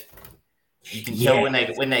If. You can tell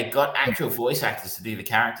when they got actual voice actors to do the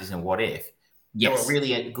characters in What If, They were Yes.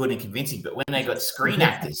 really good and convincing. But when they got screen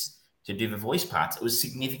actors to do the voice parts, it was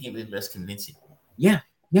significantly less convincing. Yeah.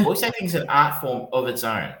 Yeah. Voice acting is an art form of its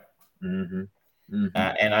own. Mm-hmm. Mm-hmm.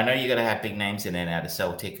 And I know you got to have big names in there now to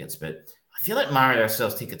sell tickets, but I feel like Mario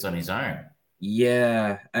sells tickets on his own.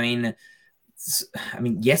 Yeah. I mean,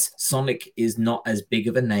 yes, Sonic is not as big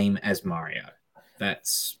of a name as Mario.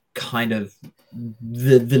 That's kind of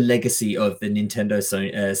the legacy of the Nintendo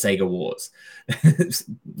Sega Wars.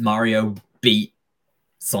 Mario beat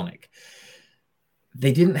Sonic.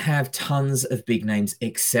 They didn't have tons of big names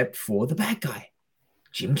except for the bad guy,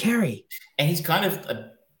 Jim Carrey. And he's kind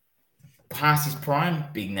of past his prime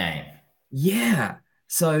big name. Yeah.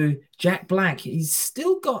 So Jack Black, he's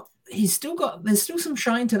still got there's still some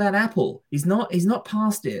shine to that apple. He's not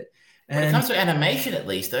past it. When it comes to animation, at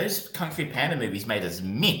least, those Kung Fu Panda movies made us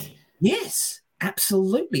mint. Yes,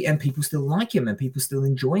 absolutely. And people still like him and people still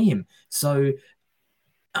enjoy him. So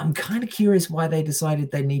I'm kind of curious why they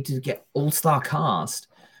decided they need to get all-star cast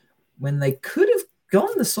when they could have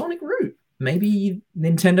gone the Sonic route. Maybe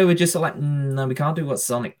Nintendo were just like, no, we can't do what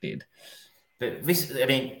Sonic did. But this, I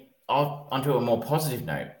mean, onto a more positive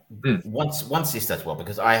note. Once this does well,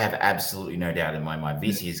 because I have absolutely no doubt in my mind,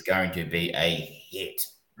 this is going to be a hit.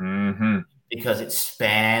 Because it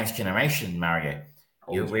spans generation, Mario.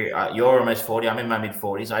 You're almost 40. I'm in my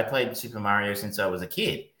mid-40s. I played Super Mario since I was a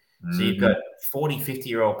kid. So you've got 40,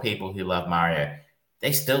 50-year-old people who love Mario.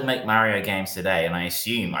 They still make Mario games today. And I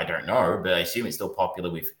don't know, but I assume it's still popular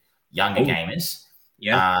with younger gamers.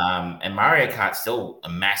 Yeah. And Mario Kart's still a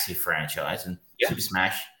massive franchise. And Super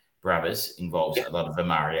Smash Brothers involves a lot of the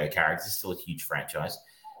Mario characters. It's still a huge franchise.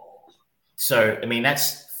 So, I mean,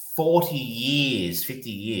 that's 40 years, 50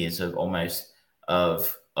 years of almost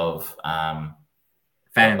of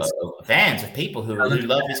fans of people who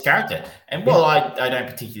love this character. And I don't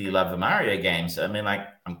particularly love the Mario games. I mean, like,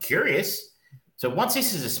 I'm curious. So once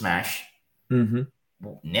this is a smash,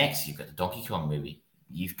 next you've got the Donkey Kong movie.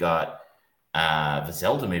 You've got the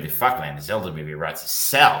Zelda movie. Fuck, man, the Zelda movie writes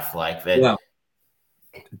itself. Like that. Well,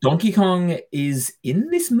 Donkey Kong is in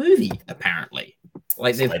this movie, apparently.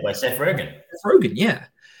 Like played by Seth Rogen. Seth Rogen, yeah.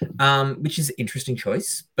 Which is an interesting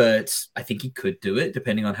choice, but I think he could do it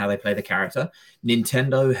depending on how they play the character.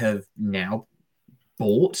 Nintendo have now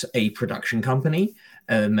bought a production company,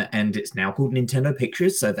 and it's now called Nintendo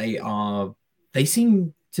Pictures. So they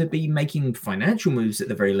seem to be making financial moves at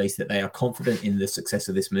the very least, that they are confident in the success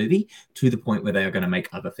of this movie to the point where they are going to make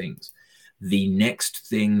other things. The next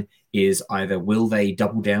thing is either will they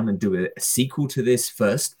double down and do a sequel to this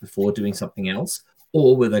first before doing something else,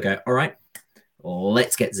 or will they go, all right,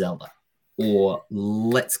 let's get Zelda, or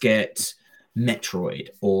let's get Metroid,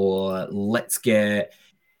 or let's get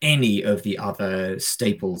any of the other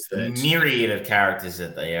staples that myriad of characters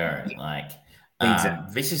that they own. Like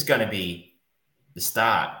this is going to be the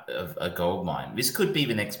start of a gold mine. This could be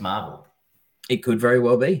the next Marvel. It could very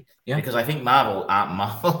well be, yeah. Because I think Marvel aren't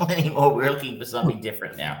Marvel anymore. We're looking for something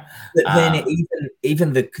different now. But then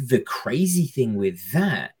even the crazy thing with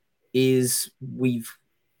that is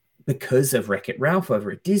because of Wreck-It Ralph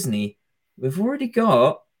over at Disney, we've already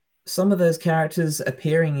got some of those characters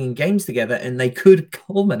appearing in games together, and they could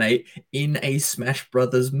culminate in a Smash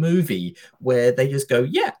Brothers movie where they just go,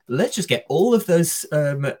 yeah, let's just get all of those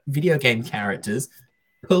video game characters,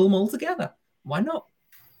 pull them all together. Why not?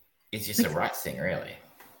 It's just a right thing, really.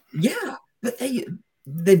 Yeah, but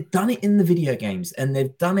they've done it in the video games, and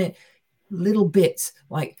they've done it little bits.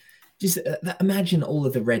 Like, just imagine all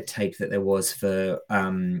of the red tape that there was for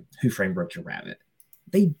Who Framed Roger Rabbit.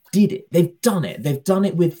 They did it. They've done it. They've done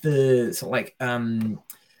it with the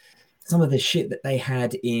some of the shit that they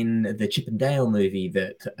had in the Chip and Dale movie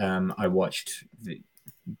that I watched a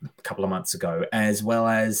couple of months ago, as well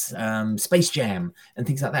as Space Jam and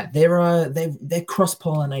things like that. They're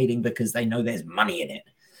cross-pollinating because they know there's money in it.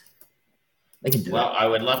 They can do it. Well, I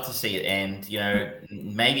would love to see it, and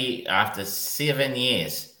maybe after 7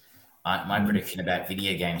 years, my prediction about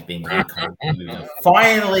video games being really cool will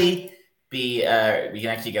finally be. We can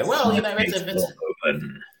actually go. Well,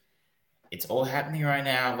 it's all happening right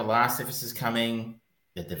now. The Last of Us is coming.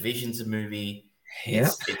 The Division's a movie. Yeah,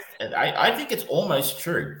 I think it's almost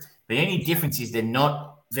true. The only difference is they're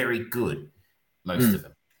not very good, most of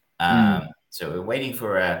them. So we're waiting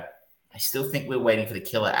for I still think we're waiting for the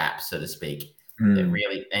killer app, so to speak. That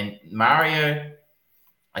really, and Mario,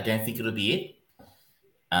 I don't think it'll be it.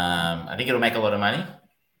 I think it'll make a lot of money,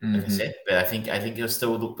 like I said, but I think they'll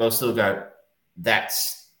still go.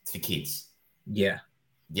 That's for kids. Yeah,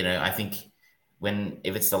 I think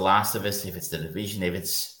if it's The Last of Us, if it's The Division, if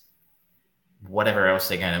it's whatever else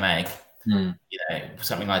they're going to make, Hmm.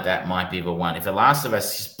 Something like that might be the one. If The Last of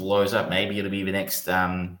Us just blows up, maybe it'll be the next,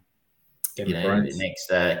 Game of Thrones.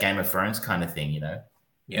 Game of Thrones kind of thing,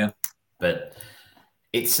 Yeah. But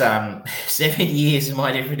it's 7 years, and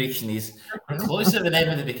my prediction is closer than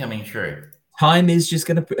ever to becoming true. Time is just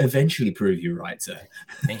going to eventually prove you right, sir.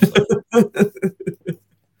 Eventually.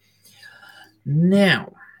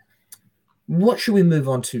 Now, what should we move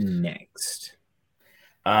on to next?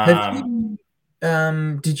 Did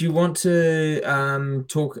you want to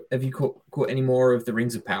talk? Have you caught any more of the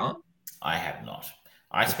Rings of Power? I have not.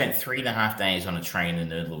 I spent 3.5 days on a train in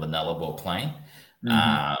the middle of a Nullarbor plain.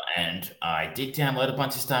 And I did download a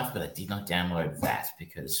bunch of stuff, but I did not download that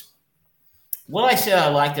because, well, I said I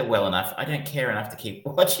liked it well enough. I don't care enough to keep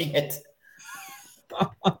watching it.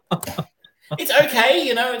 It's okay,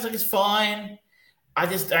 it's fine. I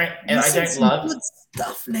just don't. I don't love good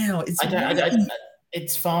stuff now.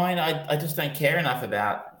 It's fine. I just don't care enough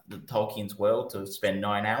about the Tolkien's world to spend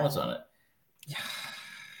 9 hours on it. You're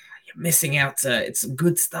missing out. It's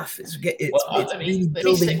good stuff. It's really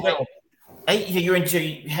building well. Hey, you're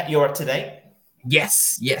up to date?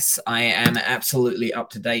 Yes, I am absolutely up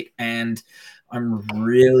to date, and I'm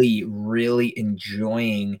really, really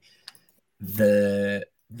enjoying the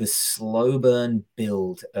slow burn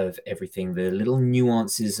build of everything, the little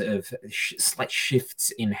nuances of slight shifts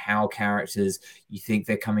in how characters, you think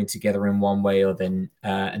they're coming together in one way, or then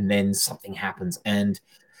and then something happens, and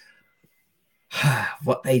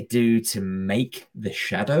what they do to make the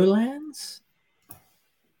Shadowlands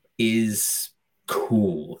is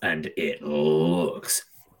cool, and it looks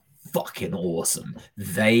fucking awesome.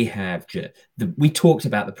 They have we talked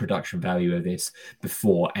about the production value of this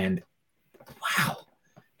before, and wow,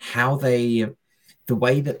 how the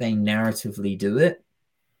way that they narratively do it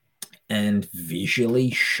and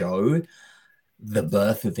visually show the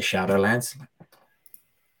birth of the Shadowlands.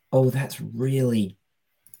 Oh, that's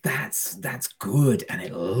good, and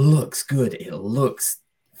it looks good. It looks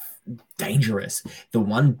dangerous. The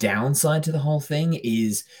one downside to the whole thing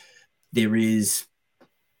is there is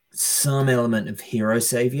some element of hero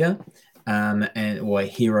savior or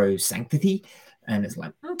hero sanctity, and it's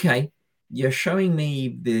like, okay, you're showing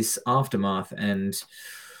me this aftermath and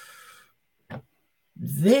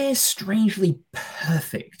they're strangely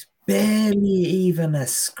perfect, barely even a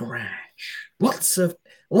scratch, lots of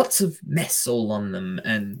mess all on them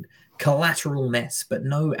and collateral mess, but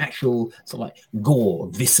no actual sort of like gore,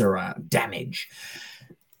 viscera, damage.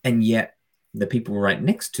 And yet the people right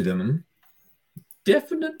next to them,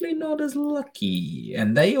 definitely not as lucky.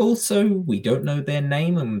 And they also, we don't know their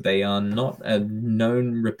name, and they are not a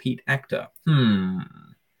known repeat actor.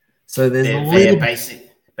 So they're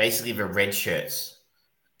basically the red shirts.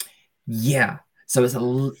 Yeah. So it's a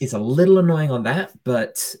little annoying on that,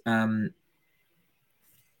 but I'm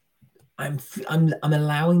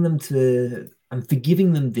allowing them to, I'm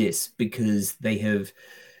forgiving them this because they have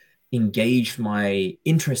engaged my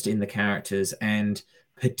interest in the characters, and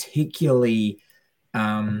particularly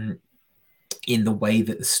in the way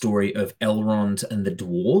that the story of Elrond and the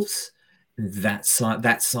dwarves, that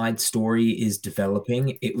side story is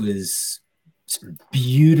developing. It was some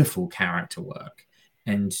beautiful character work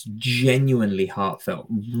and genuinely heartfelt.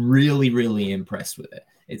 Really, really impressed with it.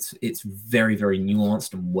 It's very, very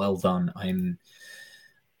nuanced and well done. I'm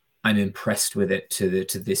impressed with it to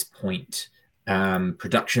this point.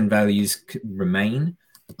 Production values remain,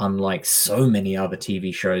 unlike so many other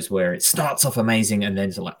TV shows where it starts off amazing and then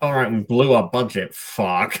it's like, all right, we blew our budget.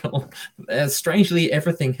 Fuck. Strangely,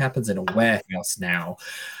 everything happens in a warehouse now.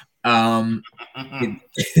 I'm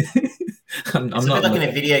not like in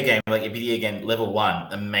a video game, like a video game level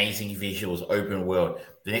 1, amazing visuals, open world.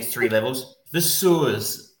 The next 3 levels, the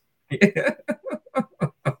sewers.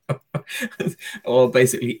 Or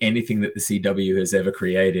basically anything that the CW has ever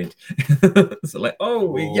created. So like,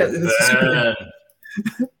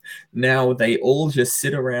 now they all just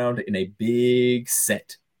sit around in a big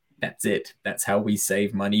set. That's it. That's how we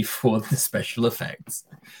save money for the special effects.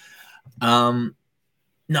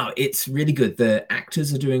 No, it's really good. The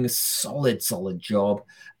actors are doing a solid job.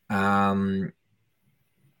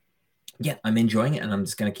 Yeah, I'm enjoying it, and I'm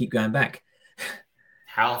just going to keep going back.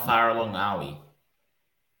 How far along are we?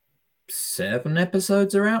 7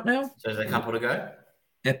 episodes are out now. So there's a couple to go?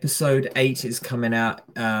 Episode 8 is coming out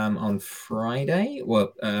on Friday.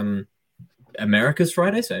 Well, America's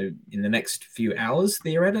Friday, so in the next few hours,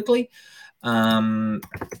 theoretically. I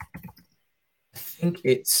think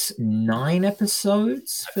it's 9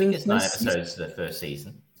 episodes. I think it's 9 episodes for the first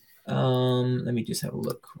season. Let me just have a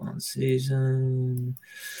look. One season.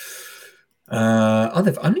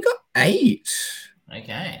 They've only got 8.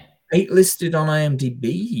 Okay. 8 listed on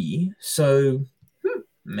IMDb, so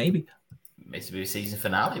maybe. It's a season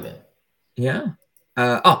finale then. Yeah.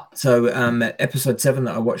 So episode 7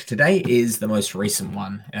 that I watched today is the most recent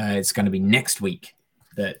one. It's going to be next week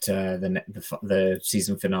that the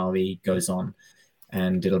season finale goes on,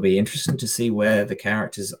 and it'll be interesting to see where the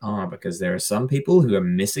characters are, because there are some people who are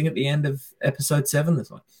missing at the end of episode 7.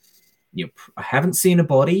 That's like, I haven't seen a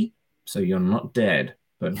body, so you're not dead,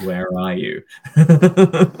 but where are you?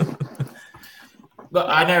 Look,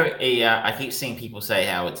 I know. I keep seeing people say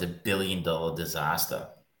how it's $1 billion disaster,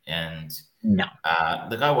 and no.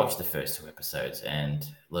 Look, I watched the first 2 episodes, and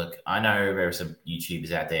look, I know there are some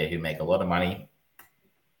YouTubers out there who make a lot of money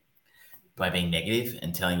by being negative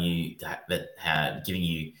and telling you that giving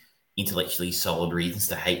you intellectually solid reasons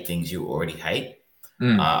to hate things you already hate.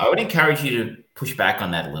 I would encourage you to push back on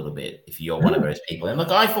that a little bit if you're one of those people. And look,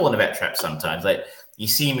 I fall into that trap sometimes. Like, you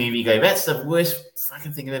see a movie, you go, "That's the worst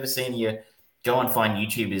fucking thing I've ever seen." You go and find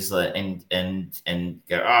YouTubers and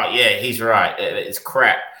go, "Oh yeah, he's right. It's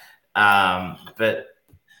crap." But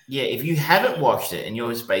yeah, if you haven't watched it and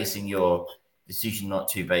you're just basing your decision not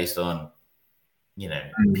to based on,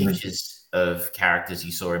 pictures of characters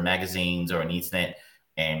you saw in magazines or on the internet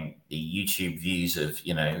and the YouTube views of,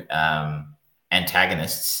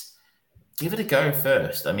 antagonists, give it a go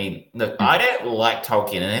first. I mean, look, I don't like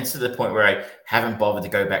Tolkien, and it's to the point where I haven't bothered to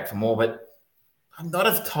go back for more, but I'm not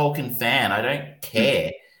a Tolkien fan. I don't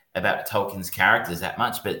care about Tolkien's characters that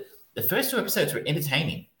much, but the first 2 episodes were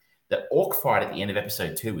entertaining. The orc fight at the end of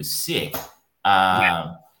episode 2 was sick.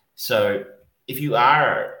 So if you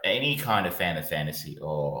are any kind of fan of fantasy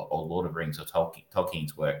or Lord of the Rings or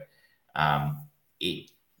Tolkien's work,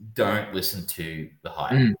 don't listen to the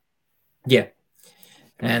hype. Yeah.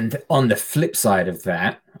 And on the flip side of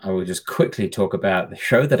that, I will just quickly talk about the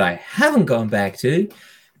show that I haven't gone back to,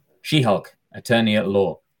 She-Hulk, Attorney at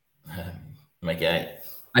Law. Okay.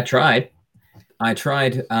 I tried.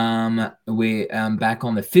 We're back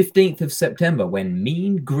on the 15th of September when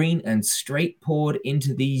Mean, Green, and Straight Poured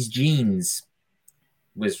Into These Jeans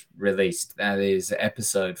was released. That is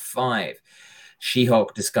episode 5.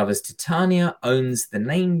 She-Hulk discovers Titania owns the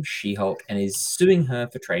name She-Hulk and is suing her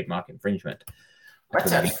for trademark infringement. That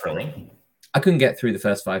sounds thrilling. I couldn't get through the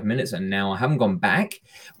first 5 minutes, and now I haven't gone back.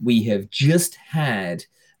 We have just had,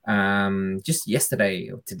 just yesterday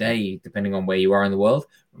or today, depending on where you are in the world,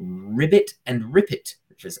 Ribbit and Rip It,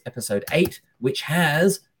 which is episode 8, which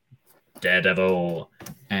has Daredevil.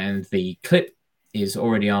 And the clip is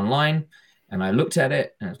already online, and I looked at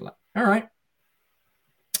it, and I was like, all right,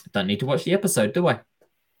 don't need to watch the episode, do I?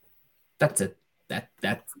 That's it.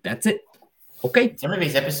 That's it. Okay. Some of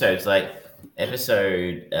these episodes, like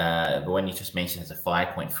the one you just mentioned, has a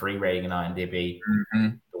 5.3 rating on IMDb.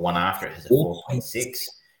 The one after it has a 4.6.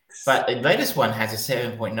 But the latest one has a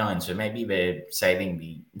 7.9, so maybe they're saving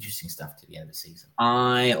the interesting stuff to the end of the season.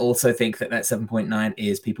 I also think that 7.9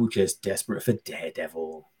 is people just desperate for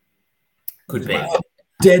Daredevil. Could be.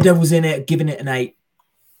 Daredevil's in it, giving it an 8.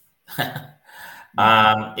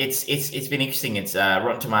 It's been interesting. It's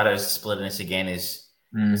Rotten Tomatoes split in this again is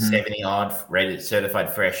 70 odd, rated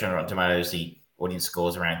certified fresh on Rotten Tomatoes. The audience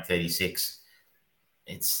scores around 36.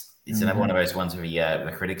 It's another one of those ones where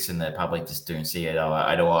the critics and the public just don't see it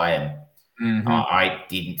eye to eye. And I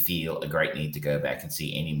didn't feel a great need to go back and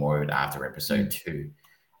see any more of it after episode 2.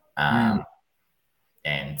 And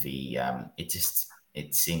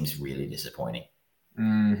it seems really disappointing.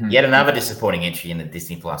 Yet another disappointing entry in the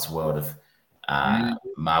Disney Plus world of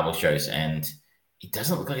Marvel shows, and it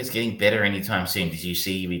doesn't look like it's getting better anytime soon. Did you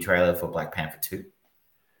see the trailer for Black Panther 2?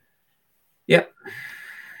 Yep.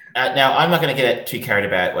 Now, I'm not going to get too carried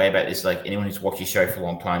away about this. Like, anyone who's watched the show for a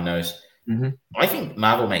long time knows. I think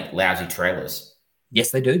Marvel make lousy trailers.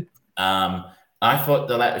 Yes, they do. I thought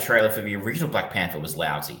the trailer for the original Black Panther was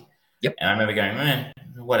lousy. Yep. And I remember going,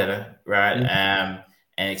 whatever, right?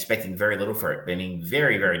 And expecting very little for it, being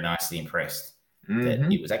very, very nicely impressed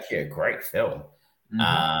that it was actually a great film.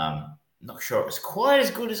 Not sure it was quite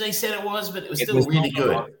as good as they said it was, but it was still really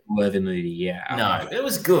good. Worthy movie, yeah. No, it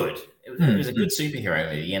was good. It was a good superhero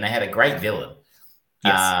movie, and they had a great villain.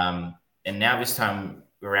 Yes. And now this time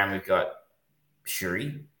around, we've got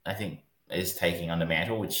Shuri, I think, is taking on the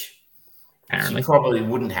mantle, which she probably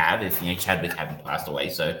wouldn't have if Chadwick hadn't passed away.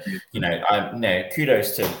 So,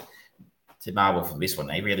 kudos to Marvel for this one.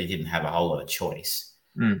 They really didn't have a whole lot of choice.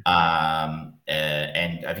 And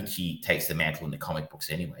I think she takes the mantle in the comic books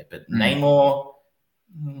anyway. But Namor,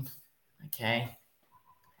 okay.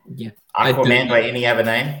 Yeah. Aquaman by any other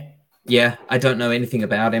name? Yeah, I don't know anything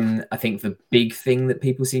about him. I think the big thing that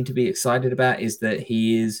people seem to be excited about is that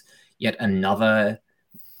he is yet another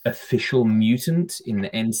official mutant in the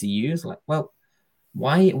MCU. It's like, well,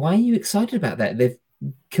 why are you excited about that? They've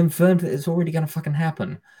confirmed that it's already going to fucking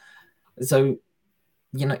happen. So,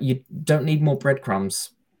 you don't need more breadcrumbs.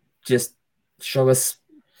 Just show us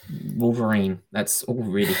Wolverine. That's all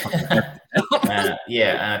really fucking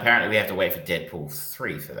Yeah, and apparently we have to wait for Deadpool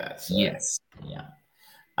 3 for that. So, yes. Yeah.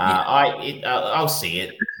 Yeah. I'll see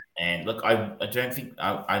it. And look, I don't think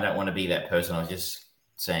I don't want to be that person. I was just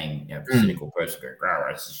saying, cynical person going, "Wow,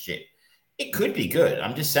 that's shit." It could be good.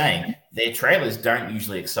 I'm just saying their trailers don't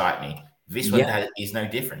usually excite me. This one is no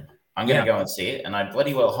different. I'm going to go and see it, and I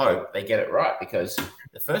bloody well hope they get it right because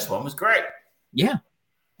the first one was great. Yeah.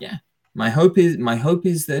 My hope is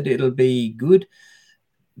that it'll be good.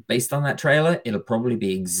 Based on that trailer, it'll probably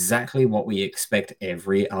be exactly what we expect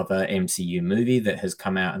every other MCU movie that has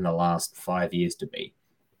come out in the last 5 years to be.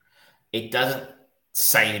 It doesn't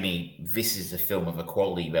say to me, this is a film of a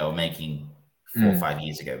quality they were making 4 or 5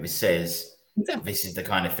 years ago. This says this is the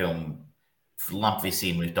kind of film, lump this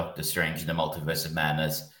in with Doctor Strange and the Multiverse of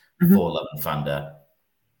Madness, Thor: Love and Thunder.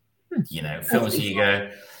 Films you go,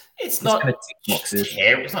 it's not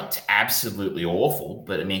terrible. It's not absolutely awful,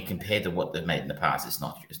 but I mean, compared to what they've made in the past, it's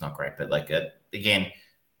not great. But again,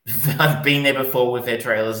 I've been there before with their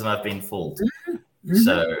trailers, and I've been fooled.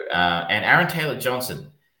 So, and Aaron Taylor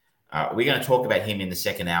Johnson, we're going to talk about him in the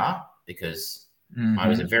second hour because I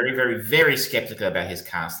was very, very, very skeptical about his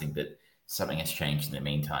casting, but something has changed in the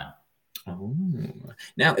meantime. Oh,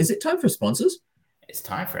 now is it time for sponsors? It's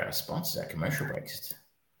time for our sponsors, our commercial breaks.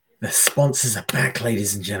 The sponsors are back,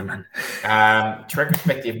 ladies and gentlemen. Trek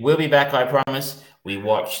Perspective will be back, I promise. We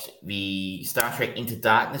watched the Star Trek Into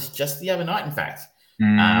Darkness just the other night, in fact.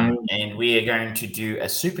 And we are going to do a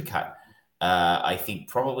supercut, I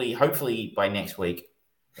think hopefully by next week,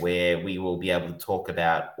 where we will be able to talk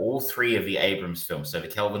about all 3 of the Abrams films, so the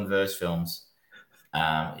Kelvinverse films,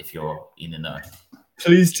 if you're in the know.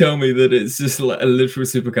 Please tell me that it's just like a literal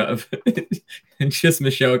supercut of it. And just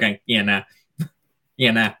Michelle going, nah.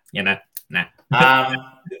 You'll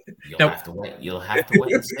have to wait. You'll have to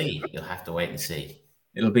wait and see. You'll have to wait and see.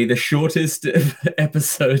 It'll be the shortest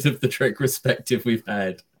episode of the Trek Perspective we've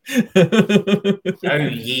had. Oh,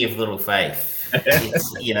 ye of little faith.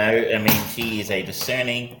 I mean, she is a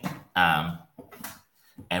discerning and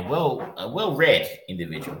well-read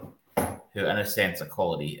individual who understands the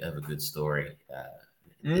quality of a good story that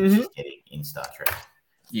she's getting in Star Trek.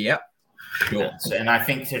 Yep. Sure. And I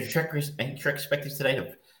think the Trek Perspectives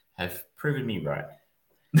today have proven me right.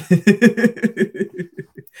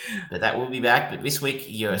 But that will be back. But this week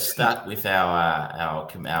you're stuck with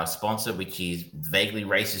our sponsor, which is vaguely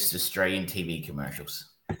racist Australian TV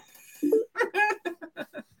commercials.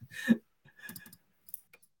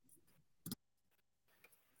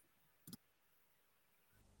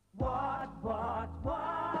 What,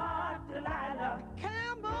 Delilah?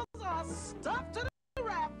 Campbell's are stuffed to the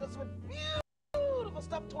rafters with beautiful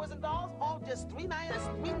stuffed toys and dolls, all just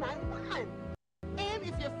 $3.99. And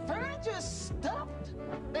if your furniture is stuffed,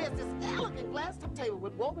 there's this elegant glass table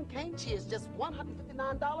with woven cane chairs, just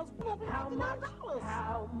 $159. $159.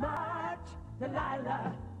 How much,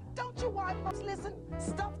 Delilah? Don't you white folks listen?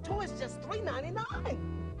 Stuffed toys just $3.99.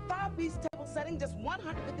 5-piece table setting just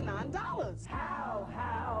 $159. How,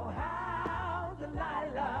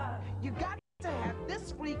 Delilah? You got to have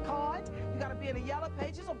this free card. You got to be in the Yellow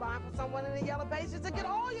Pages or buying for someone in the Yellow Pages to get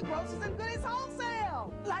all your groceries and goodies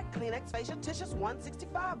wholesale. Like Kleenex facial tissues,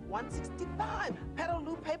 $165.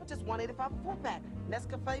 Petaloo paper, just $185 a 4-pack.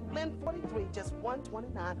 Nescafe blend 43, just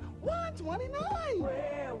 $129.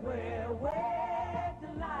 $129. Where,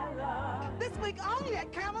 Delilah? This week only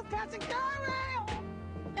at Camel's Cash and Carry.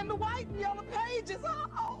 In the white and yellow pages.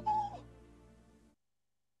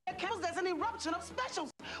 At Camel's, there's an eruption of specials.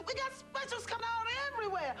 We got specials coming out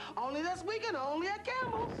everywhere. Only this weekend, only at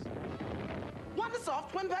Camel's. Wonder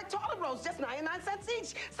Soft twin pack toilet rolls, just 99 cents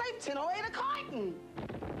each. Save $10.08 a carton.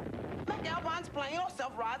 Mac Alpine's plain or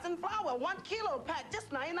self-rising flour, 1 kilo pack,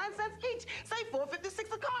 just 99 cents each. Save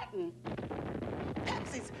 $4.56 a carton.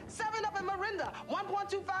 Pepsi's, 7-Up and Mirinda,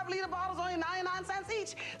 1.25-liter bottles, only 99 cents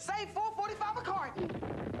each. Save $4.45 a carton.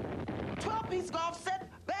 12-piece golf set,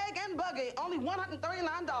 bag and buggy, only $139.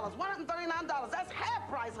 $139. That's half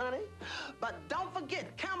price, honey. But don't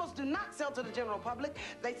forget, Camels do not sell to the general public.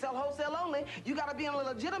 They sell wholesale only. You gotta be in a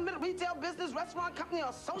legitimate retail business, restaurant, company, or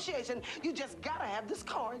association. You just gotta have this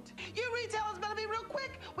card. You retailers better be real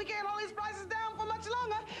quick. We can't hold these prices down for much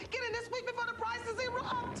longer. Get in this week before the prices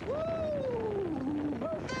erupt. Woo!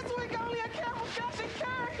 This week only at Camel's Cash and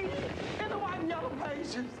Carry in the white and yellow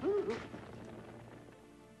pages.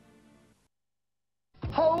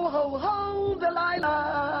 Ho, ho, ho,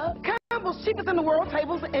 Delilah. Campbell's most cheapest in the world.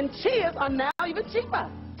 Tables and chairs are now even cheaper.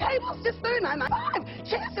 Tables just $39.95.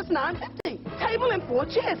 Chairs just $9.50. Table and 4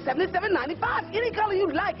 chairs, $77.95. Any color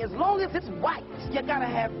you like, as long as it's white. You gotta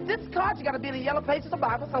have this card. You gotta be in the Yellow Pages or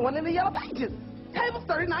buy for someone in the Yellow Pages. Tables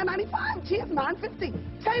 $39.95. Chairs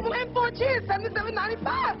 $9.50. Table and 4 chairs,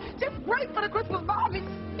 $77.95. Just great for the Christmas barbie.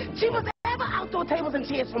 Cheapest ever outdoor tables and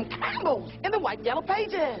chairs from Campbell's in the white and Yellow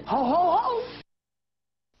Pages. Ho, ho, ho.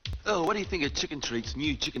 Oh, what do you think of Chicken Treat's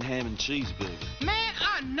new chicken ham and cheeseburger? Man,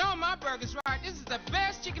 I know my burger's right. This is the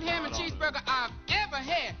best chicken ham and cheeseburger I've ever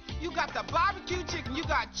had. You got the barbecue chicken, you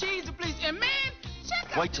got cheese to please, and man,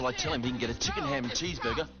 check out. Wait till I tell him he can get a chicken ham and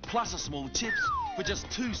cheeseburger plus a small chips for just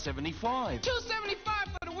 $2.75. $2.75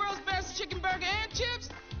 for the world's best chicken burger and chips?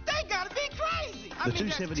 They gotta be crazy. The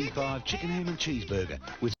 $2.75 chicken ham and cheeseburger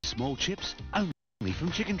with small chips only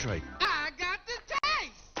from Chicken Treat. I got the taste.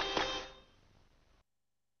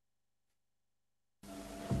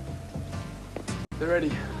 They're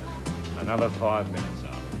ready. Another 5 minutes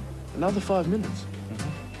up. Another 5 minutes.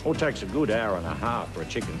 Or takes a good hour and a half for a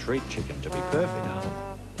Chicken Treat chicken to be perfect.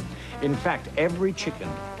 In fact, every chicken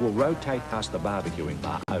will rotate past the barbecuing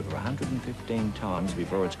bar over 115 times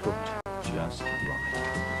before it's cooked just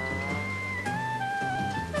right.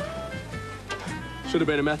 Should have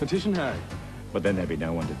been a mathematician, Harry. But then there'd be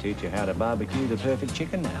no one to teach you how to barbecue the perfect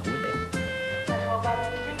chicken now, would there?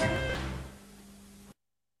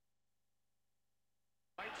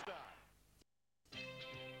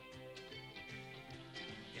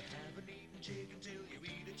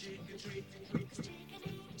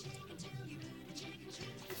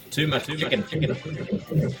 Too much chicken.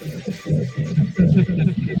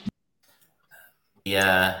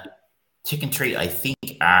 Yeah, Chicken Treat, I think,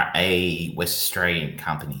 are a West Australian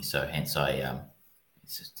company, so hence I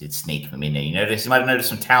did sneak them in there. You might have noticed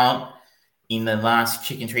some talent in the last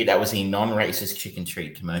Chicken Treat. That was a non-racist Chicken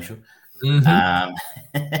Treat commercial. Mm-hmm.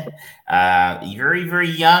 Very, very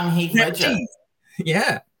young Heath Ledger.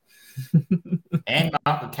 Yeah. And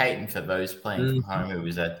Michael Caton, for those playing from home, who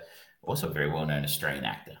was also a very well-known Australian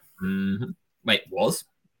actor. Mm-hmm. Wait, was?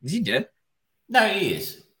 Is he dead? No, he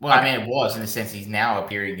is. Well, I mean, it was in the sense he's now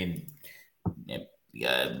appearing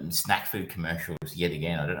in snack food commercials yet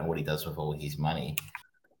again. I don't know what he does with all his money.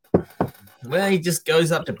 Well, he just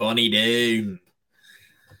goes up to Bonnie Doon.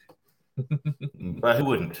 But who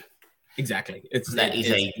wouldn't? Exactly. That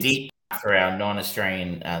is a deep for our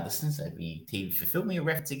non-Australian listeners. That'd be TV for film. You're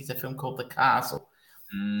referencing a film called The Castle,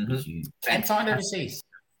 which you can find overseas.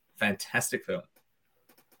 Fantastic film.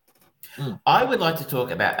 I would like to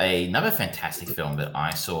talk about another fantastic film that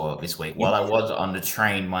I saw this week while I was on the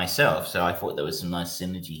train myself. So I thought there was some nice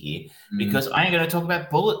synergy here because I'm going to talk about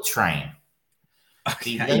Bullet Train,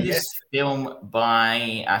 the latest film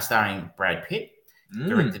by starring Brad Pitt,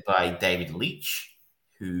 directed by David Leitch,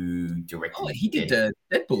 who directed. Oh, he did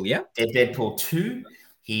Deadpool, yeah. Deadpool 2.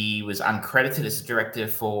 He was uncredited as a director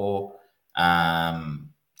for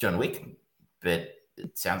John Wick, but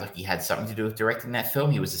it sounds like he had something to do with directing that film.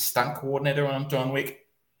 He was a stunt coordinator on John Wick.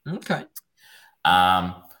 Okay.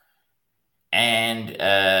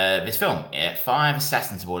 This film, 5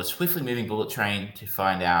 assassins aboard a swiftly moving bullet train to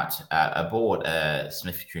find out, aboard a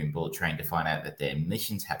Smith-Tune bullet train to find out that their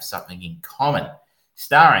missions have something in common.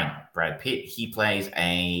 Starring Brad Pitt, he plays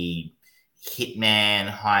a hitman,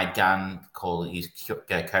 hired gun, his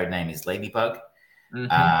code name is Ladybug.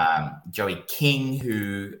 Joey King,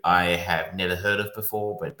 who I have never heard of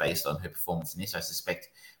before, but based on her performance in this, I suspect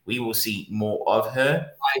we will see more of her.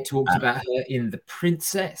 I talked about her in The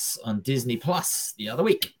Princess on Disney Plus the other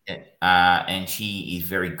week. And she is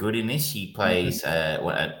very good in this. She plays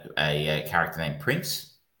a character named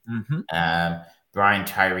Prince. Brian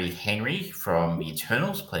Tyree Henry from The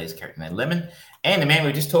Eternals plays a character named Lemon. And the man we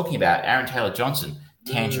were just talking about, Aaron Taylor Johnson,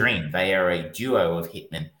 Tangerine. They are a duo of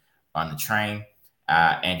hitmen on the train.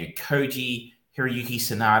 Andrew Koji, Hiroyuki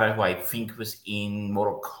Sanada, who I think was in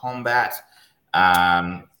Mortal Kombat.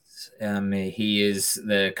 He is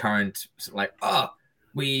the current,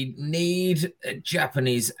 we need a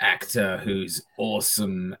Japanese actor who's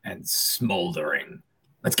awesome and smoldering.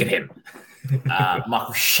 Let's get him.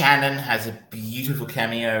 Michael Shannon has a beautiful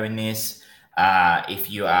cameo in this. If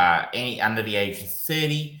you are under the age of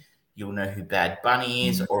 30, you'll know who Bad Bunny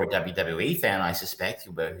is, or a WWE fan, I suspect,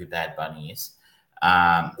 you'll know who Bad Bunny is.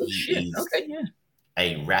 He is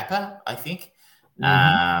a rapper, I think.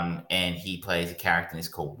 And he plays a character in this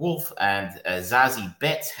called Wolf. And Zazie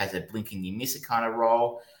Betts has a blink and you miss it kind of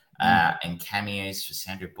role. And cameos for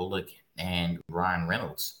Sandra Bullock and Ryan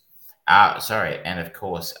Reynolds. And of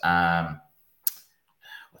course,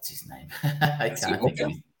 what's his name? I can't think of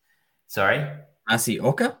his. Sorry?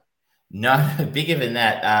 Masioka? No, bigger than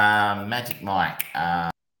that. Magic Mike.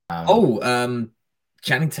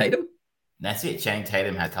 Channing Tatum. That's it. Channing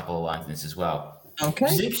Tatum had a couple of lines in this as well. Okay.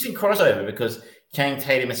 It's an interesting crossover because Channing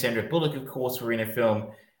Tatum and Sandra Bullock, of course, were in a film,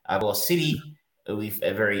 Lost City, with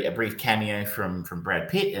a brief cameo from Brad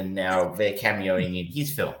Pitt, and now they're cameoing in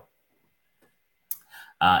his film.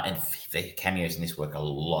 And the cameos in this work a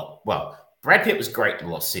lot. Well, Brad Pitt was great in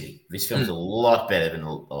Lost City. This film's a lot better than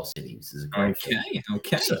Lost City. This is a great film.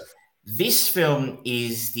 Okay. So, this film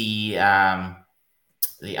is the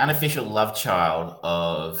unofficial love child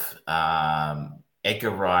of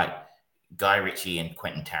Edgar Wright, Guy Ritchie, and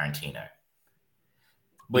Quentin Tarantino,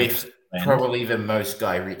 with probably the most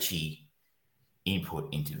Guy Ritchie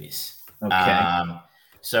input into this. Okay.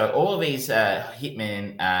 So all of these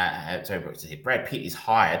hitmen, Brad Pitt is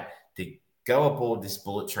hired to go aboard this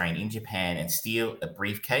bullet train in Japan and steal a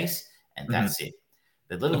briefcase, and that's it.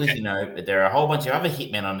 But little did you know that there are a whole bunch of other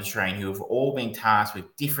hitmen on the train who have all been tasked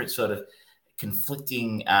with different sort of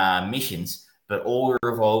conflicting missions, but all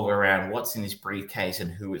revolve around what's in this briefcase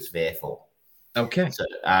and who it's there for. Okay. So,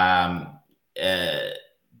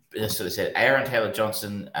 so they said Aaron Taylor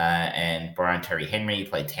Johnson and Brian Terry Henry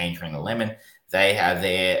played Tangerine the Lemon. They are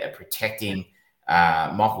there protecting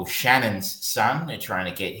Michael Shannon's son. They're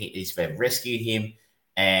trying to they've rescued him,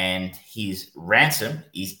 and his ransom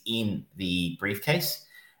is in the briefcase,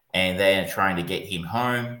 and they are trying to get him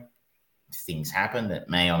home. Things happen that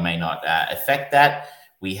may or may not affect that.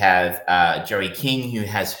 We have Joey King, who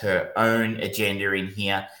has her own agenda in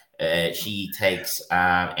here. She takes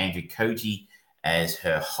Andrew Koji as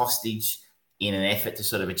her hostage in an effort to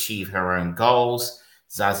sort of achieve her own goals.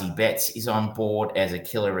 Zazie Betts is on board as a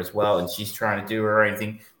killer as well, and she's trying to do her own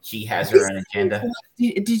thing. She has her own agenda.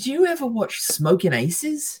 Did you ever watch Smoking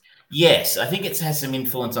Aces? Yes, I think it has some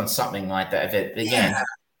influence on something like that. But again,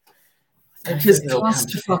 just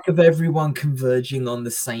clusterfuck of everyone converging on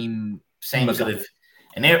the same sort of,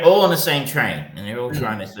 and they're all on the same train, and they're all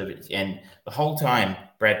trying to sort of, and the whole time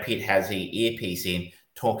Brad Pitt has the earpiece in,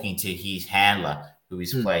 talking to his handler, who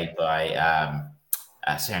is played by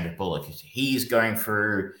Sandra Bullock. He's going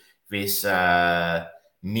through this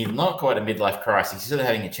not quite a midlife crisis. He's sort of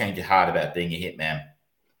having a change of heart about being a hitman.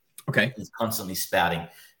 Okay. He's constantly spouting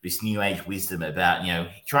this new age wisdom about,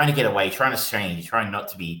 trying to get away, trying to change, trying not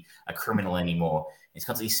to be a criminal anymore. He's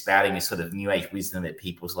constantly spouting this sort of new age wisdom that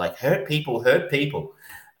people's like, hurt people.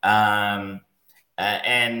 And,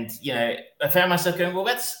 I found myself going, well,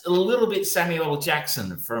 that's a little bit Samuel L.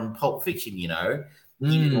 Jackson from Pulp Fiction, He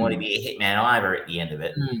didn't want to be a hitman either at the end of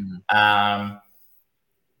it.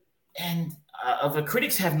 The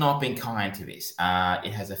critics have not been kind to this.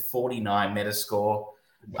 It has a 49 Metascore.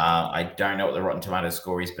 I don't know what the Rotten Tomatoes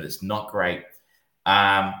score is, but it's not great.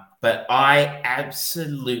 But I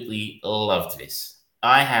absolutely loved this.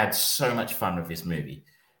 I had so much fun with this movie.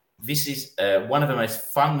 This is one of the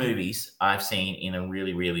most fun movies I've seen in a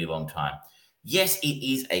really, really long time. Yes, it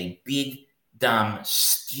is a big, dumb,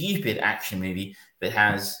 stupid action movie that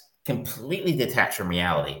has completely detached from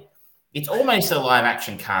reality. It's almost a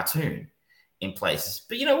live-action cartoon in places.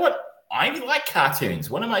 But you know what? I like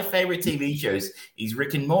cartoons. One of my favorite TV shows is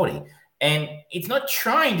Rick and Morty. And it's not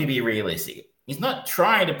trying to be realistic. It's not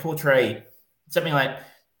trying to portray something like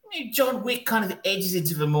John Wick kind of edges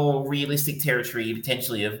into the more realistic territory,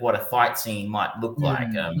 potentially, of what a fight scene might look like.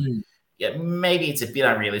 Maybe it's a bit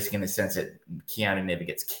unrealistic in the sense that Keanu never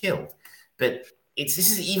gets killed. But this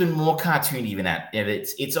is even more cartoony than that.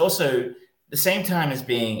 It's also, the same time as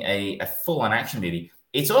being a full-on action movie,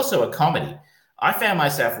 it's also a comedy. I found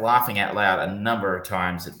myself laughing out loud a number of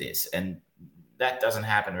times at this, and that doesn't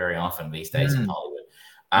happen very often these days in Hollywood.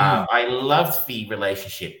 I loved the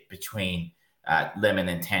relationship between Lemon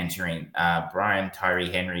and Tangerine, Brian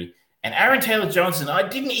Tyree Henry, and Aaron Taylor Johnson. I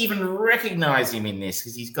didn't even recognize him in this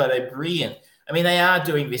because he's got a brilliant... I mean, they are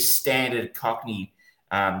doing this standard Cockney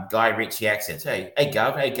Guy Ritchie accent. Hey,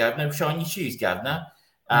 Governor, shine your shoes, Governor.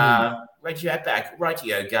 Right your back,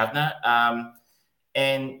 rightio, Governor.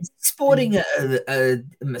 And sporting a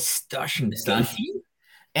moustache and goatee,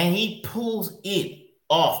 and he pulls it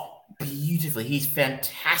off beautifully. He's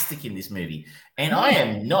fantastic in this movie, and I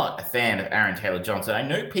am not a fan of Aaron Taylor Johnson. I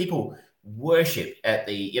know people worship at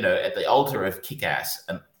the altar of Kick-Ass,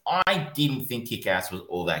 and I didn't think Kick-Ass was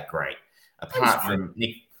all that great, apart from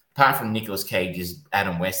Nicolas Cage's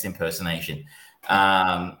Adam West impersonation.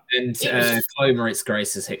 And Chloe Moretz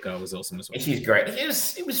Grace's Hit Girl was awesome as well. She's great. It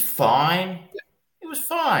was fine. It was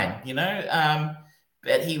fine,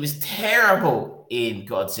 but he was terrible in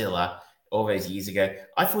Godzilla all those years ago.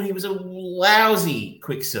 I thought he was a lousy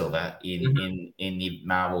Quicksilver in the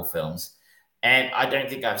Marvel films. And I don't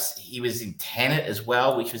think he was in Tenet as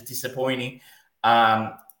well, which was disappointing.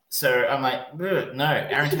 So I'm like, no,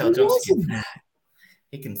 Aaron Taylor Johnson,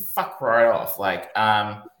 he can fuck right off. Like,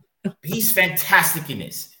 he's fantastic in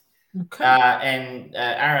this. Okay.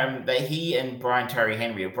 And he and Brian Tyree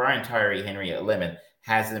Henry at Lemon,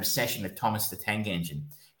 has an obsession with Thomas the Tank Engine.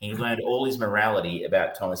 He learned all his morality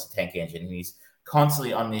about Thomas the Tank Engine, and he's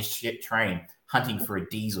constantly on this shit train hunting for a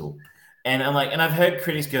diesel. And I'm like, and I've heard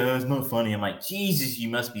critics go, "Oh, it's not funny." I'm like, Jesus, you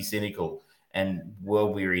must be cynical and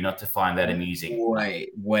world weary not to find that amusing.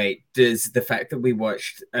 Wait. Does the fact that we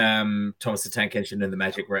watched Thomas the Tank Engine and the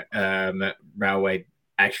Magic Railway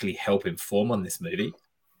actually help inform on this movie?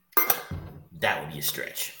 That would be a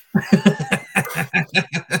stretch.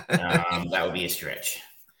 That would be a stretch.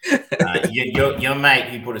 Your mate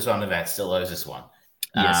who put us on to that still owes us one.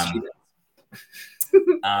 Yes, she does.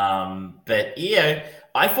 But yeah,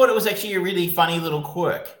 I thought it was actually a really funny little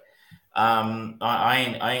quirk.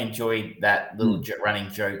 I enjoyed that little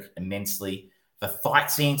running joke immensely. The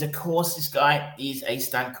fight scenes, of course, this guy is a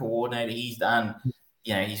stunt coordinator. He's done,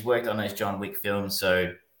 he's worked on those John Wick films,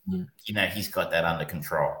 so he's got that under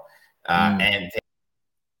control. And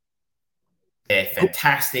they're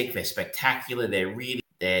fantastic. They're spectacular. They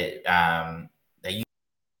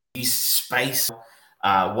use space.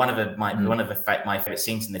 One of my favorite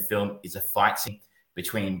scenes in the film is a fight scene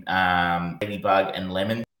between Ladybug and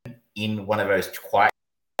Lemon in one of those quiet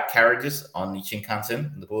carriages on the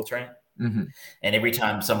Shinkansen, the bullet train. Mm-hmm. And every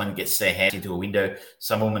time someone gets their head into a window,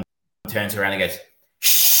 some woman turns around and goes,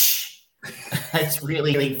 "Shh." It's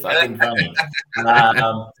really fucking funny.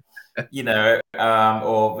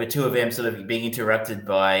 Or the two of them sort of being interrupted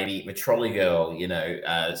by the trolley girl,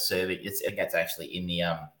 so that's actually in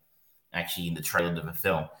the trailer of the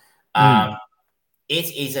film.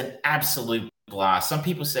 It is an absolute blast. Some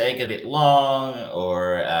people say it got a bit long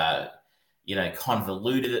or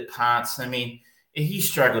convoluted at parts. I mean, if you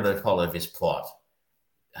struggle to follow this plot,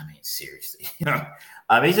 I mean, seriously,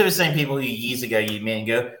 these are the same people who years ago you met and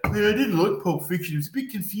go, "Man, I didn't like Pulp Fiction. It was a bit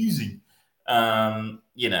confusing."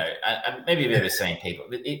 Maybe they're the same people.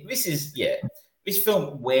 But this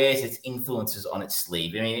film wears its influences on its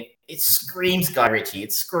sleeve. I mean, it screams Guy Ritchie.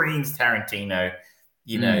 It screams Tarantino.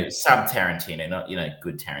 Sub Tarantino, not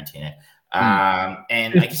good Tarantino.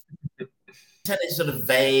 And I guess it's sort of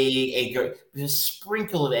vague Edgar. There's a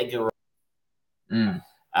sprinkle of Edgar. There's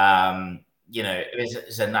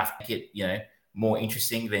enough to make it more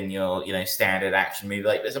interesting than your standard action movie.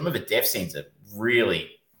 Like some of the death scenes are really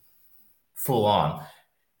full on.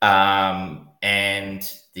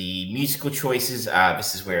 And the musical choices,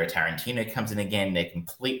 this is where Tarantino comes in again. They're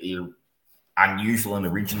completely unusual and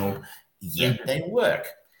original, yet they work.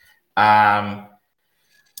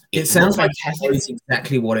 It sounds like it knows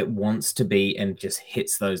exactly what it wants to be and just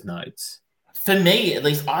hits those notes. For me, at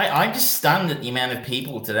least, I'm just stunned at the amount of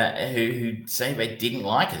people who say they didn't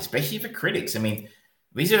like it, especially for critics. I mean,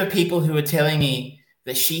 these are the people who are telling me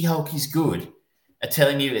that She-Hulk is good, are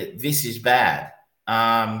telling me that this is bad.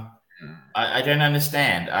 I don't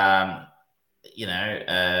understand. I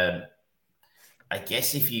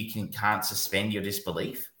guess if you can't suspend your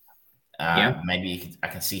disbelief, maybe I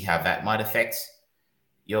can see how that might affect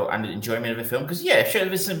your enjoyment of a film. Because sure,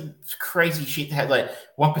 there's some crazy shit that had like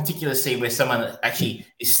one particular scene where someone actually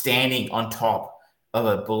is standing on top of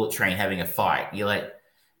a bullet train having a fight. You're like,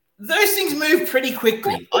 those things move pretty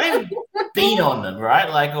quickly. I've been on them, right?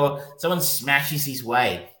 Like, or someone smashes his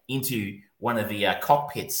way into one of the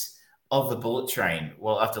cockpits of the bullet train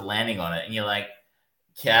after landing on it, and you're like,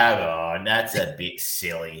 come on, that's a bit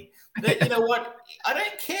silly. But you know what? I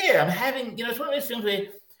don't care. I'm having, it's one of those films where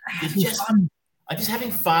I'm just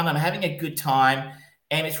having fun. I'm having a good time,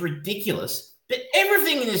 and it's ridiculous. But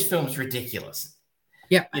everything in this film is ridiculous.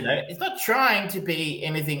 Yeah, it's not trying to be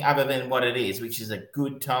anything other than what it is, which is a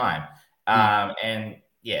good time. I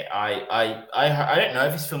don't know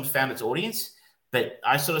if this film's found its audience, but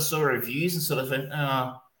I sort of saw reviews and sort of went,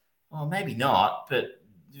 well, maybe not. But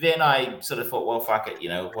then I sort of thought, well, fuck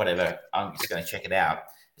it, whatever. I'm just going to check it out.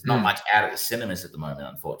 There's not much out at the cinemas at the moment,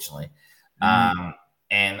 unfortunately.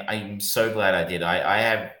 And I'm so glad I did. I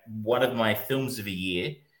have one of my films of the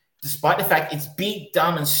year, despite the fact it's big,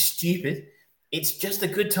 dumb, and stupid. It's just a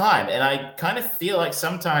good time. And I kind of feel like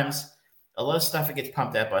sometimes a lot of stuff that gets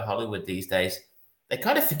pumped out by Hollywood these days, they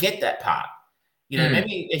kind of forget that part.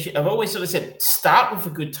 Maybe I've always sort of said, start with a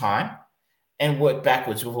good time and work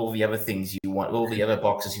backwards with all the other things you want, all the other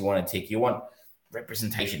boxes you want to tick. You want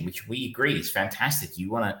representation, which we agree is fantastic. You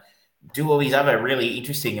want to do all these other really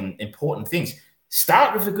interesting and important things.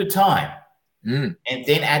 Start with a good time and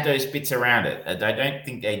then add those bits around it. I don't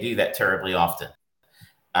think they do that terribly often.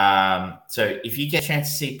 So if you get a chance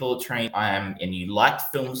to see Bullet Train, and you liked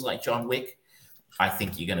films like John Wick, I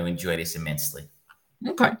think you're going to enjoy this immensely.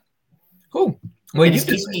 Okay, cool. Well, And it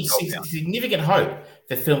gives me significant hope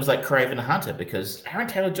for films like Craven the Hunter because Aaron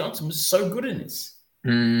Taylor Johnson was so good in this.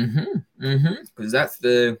 Because that's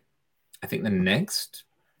I think the next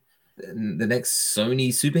Sony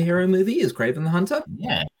superhero movie is Craven the Hunter.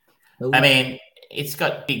 Yeah. I mean, it's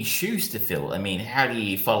got big shoes to fill. I mean, how do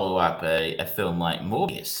you follow up a film like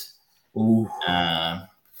Morbius? Ooh. Yeah.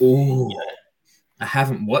 I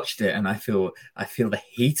haven't watched it, and I feel the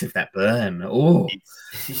heat of that burn. Oh,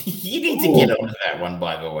 you need to get onto that one,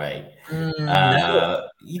 by the way.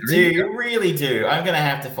 You really do. I'm going to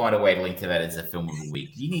have to find a way to link to that as a film of the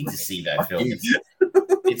week. You need to see that film.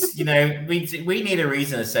 It's we need a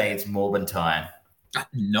reason to say it's Morbin time.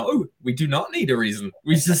 No, we do not need a reason.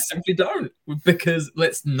 We just simply don't, because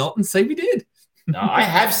let's not say we did. No, I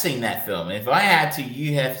have seen that film. If I had to,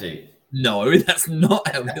 you have to. No, that's not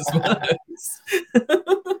how this works.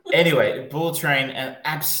 Anyway, Bullet Train, an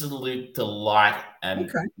absolute delight.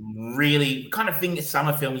 Really kind of thing, a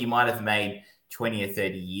summer film you might have made 20 or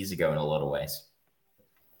 30 years ago in a lot of ways.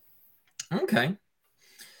 Okay.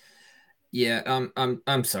 Yeah,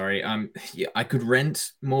 I'm sorry. Yeah, I could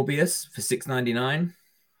rent Morbius for $6.99.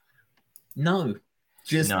 No.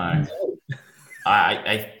 Just no.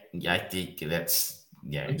 I think that's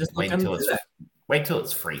just wait till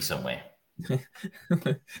it's free somewhere.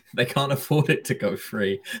 They can't afford it to go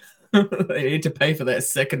free. They need to pay for that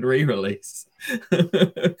second re-release.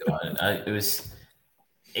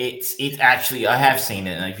 It's actually, I have seen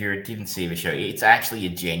it, and if you didn't see the show, it's actually a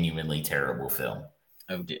genuinely terrible film.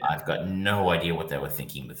 Oh dear. I've got no idea what they were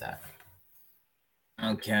thinking with that.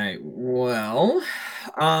 Okay, well,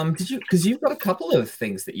 because you've got a couple of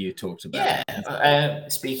things that you talked about. Yeah.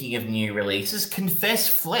 Speaking of new releases, Confess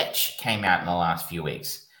Fletch came out in the last few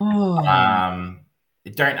weeks. Oh.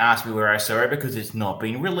 Don't ask me where I saw it because it's not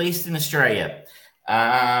been released in Australia.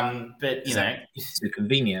 But you know, it's too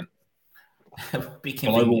convenient. Be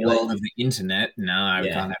global world of the internet. No, we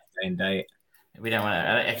can't have the same date. We don't want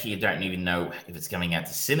to. Actually, I don't even know if it's coming out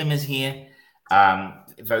to cinemas here.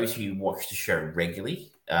 Those who watch the show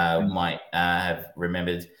regularly might have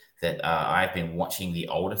remembered that I've been watching the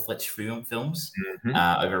older Fletch films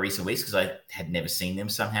over recent weeks because I had never seen them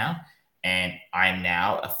somehow. And I'm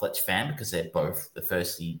now a Fletch fan because they're both, the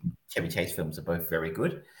first Chevy Chase films are both very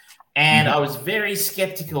good. And I was very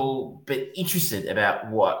skeptical but interested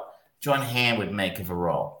about what John Hamm would make of a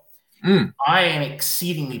role. I am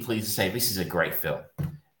exceedingly pleased to say this is a great film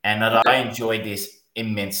and that I enjoyed this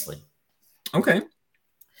immensely. Okay.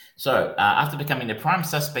 So, after becoming the prime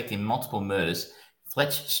suspect in multiple murders,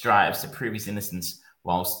 Fletch strives to prove his innocence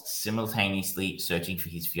whilst simultaneously searching for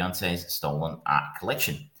his fiance's stolen art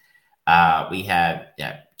collection. We have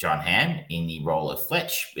John Hamm in the role of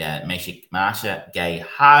Fletch, Marsha Gay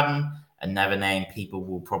Harden, another name people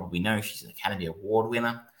will probably know. She's an Academy Award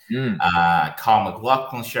winner. Kyle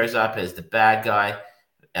MacLachlan shows up as the bad guy.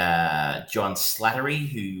 John Slattery,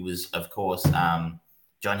 who was, of course,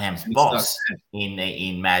 John Hamm's boss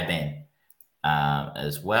in Mad Men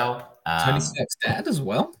as well. Tony Stark's dad as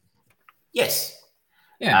well? Yes.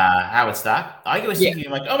 Yeah. Howard Stark. I was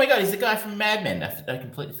thinking, like, oh my God, he's the guy from Mad Men. I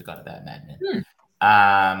completely forgot about Mad Men.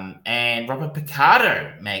 And Robert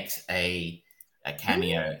Picardo makes a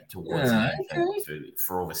cameo towards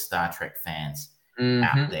for all the Star Trek fans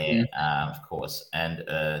out there, of course. And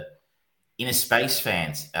Inner Space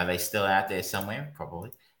fans, are they still out there somewhere?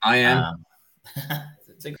 Probably. I am.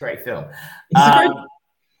 It's a great film. It's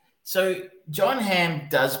So John Hamm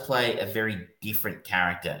does play a very different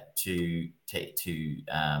character to Chevy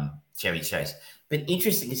Chase. But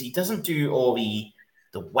interesting is he doesn't do all the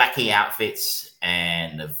wacky outfits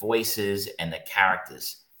and the voices and the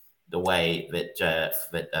characters the way that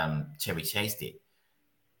Chevy Chase did.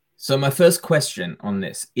 So my first question on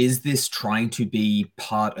this, is this trying to be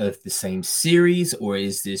part of the same series, or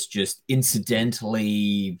is this just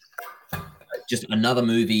incidentally just another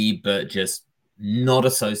movie but just not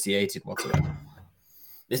associated whatsoever?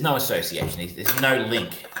 There's no association. There's no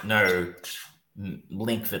link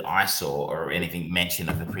that I saw or anything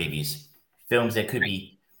mentioned of the previous films. There could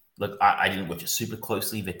be, look, I didn't watch it super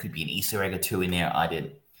closely. There could be an Easter egg or two in there. I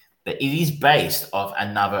did. But it is based off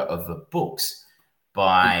another of the books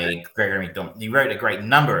by Gregory McDonald. He wrote a great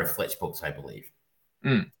number of Fletch books, I believe.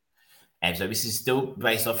 And so this is still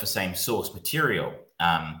based off the same source material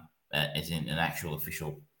as in an actual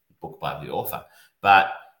official book by the author.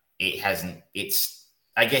 But it hasn't,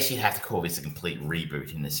 I guess you'd have to call this a complete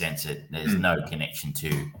reboot in the sense that there's no connection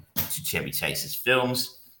to Chevy Chase's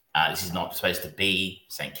films. This is not supposed to be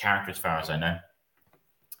the same character as far as I know.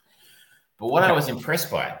 But what I was impressed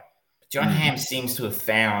by, John Hamm seems to have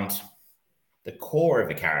found the core of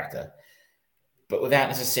a character, but without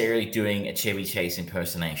necessarily doing a Chevy Chase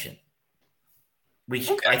impersonation, which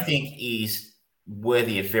I think is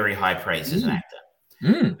worthy of very high praise as an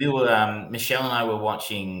actor. We were Michelle and I were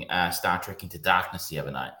watching Star Trek Into Darkness the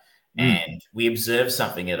other night, and we observed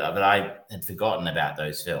something that I had forgotten about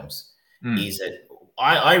those films. Is that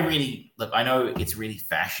I really look. I know it's really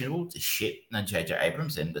fashionable to shit on J.J.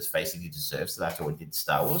 Abrams, and let's face it, he deserves that after what he did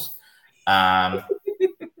Star Wars.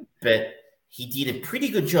 But he did a pretty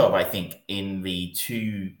good job, I think, in the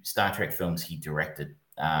 2 Star Trek films he directed,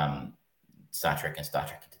 Star Trek and Star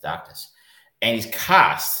Trek Into Darkness, and his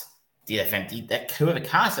cast did whoever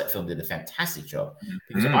cast that film did a fantastic job,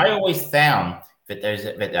 because I always found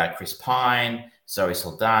that Chris Pine, Zoe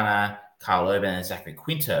Saldana, Carl Urban, and Zachary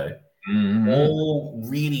Quinto all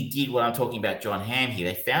really did what I'm talking about. John Hamm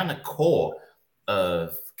here, they found the core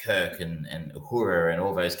of Kirk and Uhura and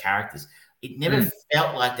all those characters. It never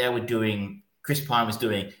felt like they were doing. Chris Pine was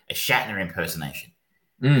doing a Shatner impersonation.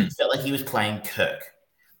 It felt like he was playing Kirk.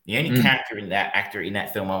 The only actor in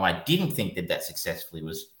that film, I didn't think that successfully,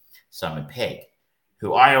 was Simon Pegg,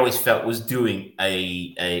 who I always felt was doing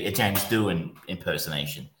a James Doohan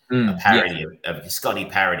impersonation, a parody of a Scotty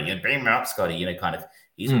parody, and bring me up, Scotty, kind of.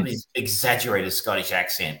 He's got his exaggerated Scottish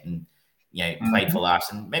accent, and played for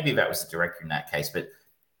laughs. And maybe that was the director in that case. But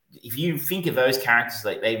if you think of those characters,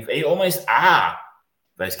 like they almost are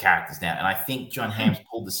those characters now. And I think John Hamm's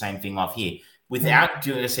pulled the same thing off here without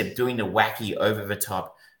doing the wacky, over the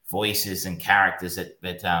top voices and characters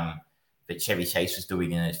that Chevy Chase was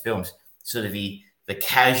doing in those films. Sort of the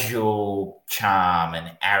casual charm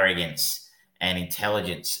and arrogance and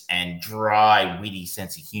intelligence and dry, witty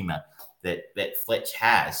sense of humor that Fletch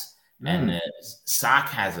has, and the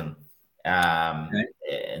sarcasm and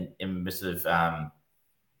sort of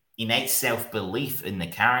innate self-belief in the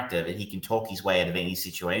character that he can talk his way out of any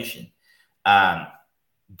situation.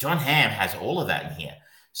 John Hamm has all of that in here.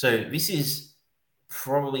 So this is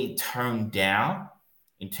probably toned down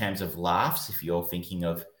in terms of laughs. If you're thinking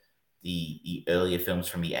of the earlier films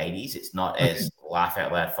from the 80s, it's not as laugh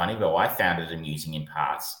out loud funny, but I found it amusing in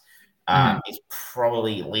parts. It's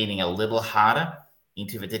probably leaning a little harder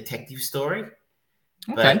into the detective story.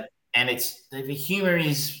 And it's the humor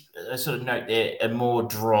is a sort of note there, a more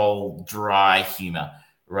droll, dry humor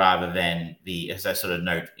rather than as I sort of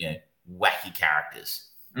note, wacky characters.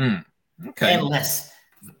 And less,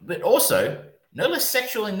 but also no less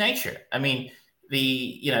sexual in nature. I mean,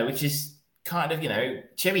 which is kind of,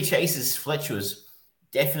 Chevy Chase's Fletch was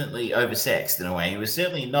definitely oversexed in a way. He was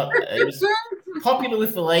certainly not. He was popular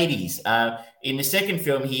with the ladies. In the second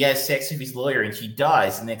film, he has sex with his lawyer and she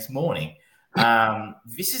dies the next morning.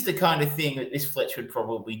 This is the kind of thing that this Fletch would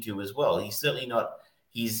probably do as well. He's certainly not.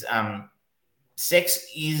 His sex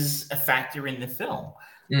is a factor in the film,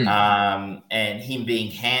 and him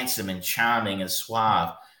being handsome and charming and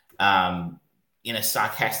suave, in a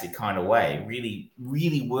sarcastic kind of way, really,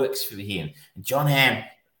 really works for him. And John Hamm,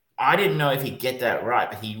 I didn't know if he'd get that right,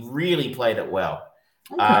 but he really played it well.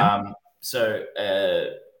 So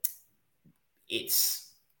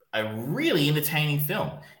it's a really entertaining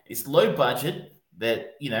film. It's low budget,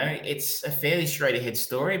 but it's a fairly straight ahead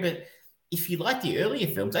story. But if you like the earlier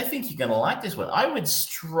films, I think you're going to like this one. I would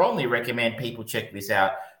strongly recommend people check this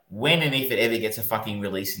out when and if it ever gets a fucking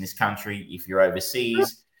release in this country. If you're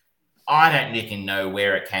overseas, I don't even know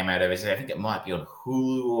where it came out overseas. I think it might be on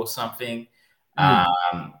Hulu or something.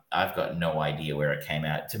 I've got no idea where it came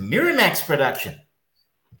out. It's a Miramax production.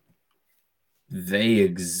 They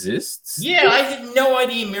exist? Yeah, I had no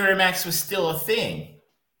idea Miramax was still a thing.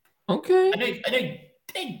 Okay. I know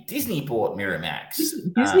Disney bought Miramax.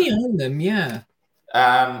 Disney owned them, yeah.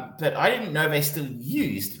 But I didn't know they still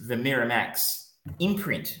used the Miramax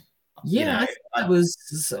imprint. Yeah, I thought it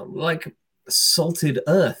was like Salted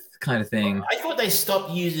Earth kind of thing. I thought they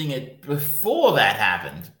stopped using it before that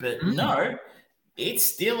happened, but no, it's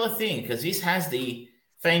still a thing because this has the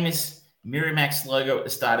famous Miramax logo at the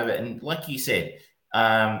start of it. And like you said,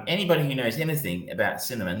 anybody who knows anything about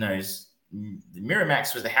cinema knows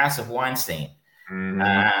Miramax was the House of Weinstein.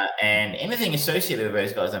 And anything associated with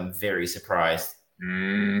those guys, I'm very surprised. I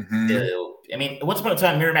mean, once upon a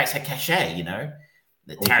time, Miramax had cachet,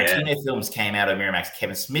 The Tarantino films came out of Miramax.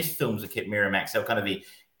 Kevin Smith films were kept Miramax. They were kind of the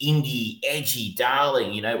indie, edgy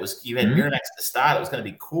darling, you had Miramax at the start. It was going to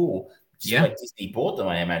be cool. Just like Disney bought them,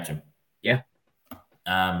 I imagine. Yeah.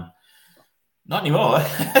 Not anymore.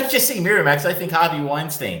 Just seeing Miramax, I think Harvey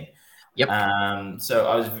Weinstein. Yep. So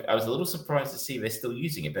I was a little surprised to see they're still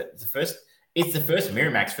using it, but it's the first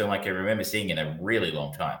Miramax film I can remember seeing in a really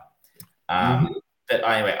long time. But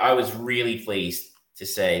anyway, I was really pleased to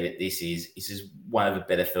say that this is one of the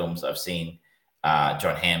better films I've seen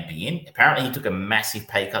John Hamm be in. Apparently, he took a massive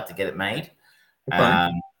pay cut to get it made.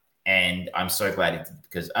 And I'm so glad it did,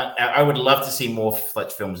 because I would love to see more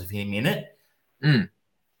Fletch films of him in it.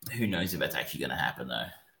 Who knows if that's actually going to happen, though.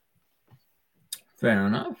 Fair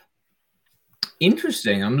enough.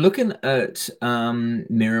 Interesting. I'm looking at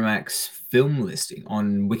Miramax film listing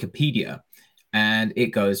on Wikipedia, and it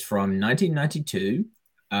goes from 1992,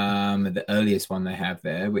 the earliest one they have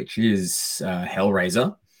there, which is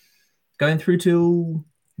Hellraiser, going through to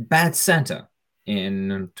Bad Santa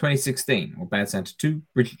in 2016, or Bad Santa 2,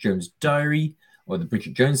 Bridget Jones' Diary, or the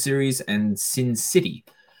Bridget Jones series, and Sin City.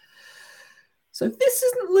 So this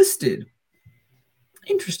isn't listed.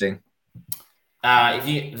 Interesting.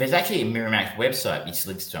 There's actually a Miramax website which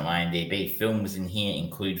links to IMDb. Films in here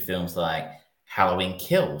include films like Halloween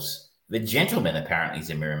Kills. The Gentleman apparently is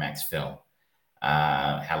a Miramax film.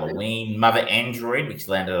 Halloween, Mother Android, which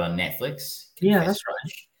landed on Netflix. Yeah, that's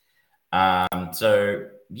right. So,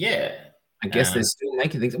 yeah. I guess they're still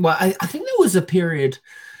making things. Well, I think there was a period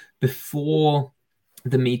before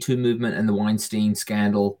the Me Too movement and the Weinstein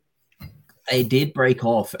scandal. They did break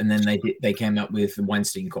off, and then they came up with the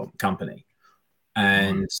Weinstein Company.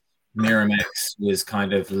 And Miramax was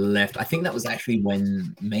kind of left. I think that was actually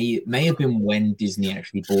when may have been when Disney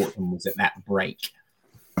actually bought them. Was at that break?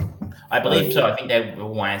 I believe so. I think the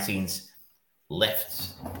Weinsteins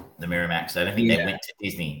left the Miramax. I don't think they went to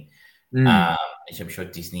Disney. Which I'm sure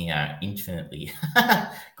Disney are infinitely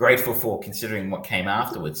grateful for, considering what came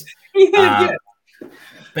afterwards.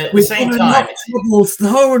 But at the same time,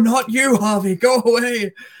 no, not you, Harvey. Go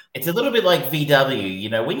away. It's a little bit like VW. You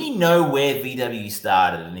know, when you know where VW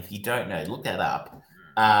started, and if you don't know, look that up.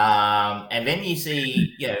 And then you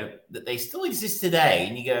see, that they still exist today,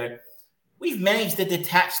 and you go, we've managed to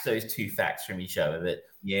detach those two facts from each other. That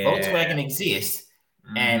Volkswagen exists,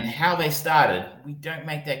 and how they started, we don't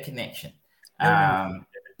make that connection. No,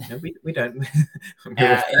 we don't.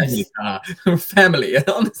 We're a family.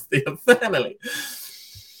 Honestly, a family.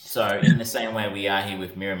 So in the same way we are here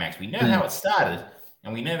with Miramax, we know how it started,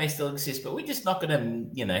 and we know they still exist, but we're just not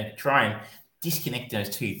going to, try and disconnect those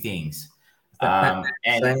two things. And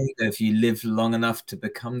if you live long enough to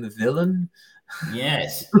become the villain.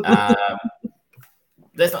 Yes.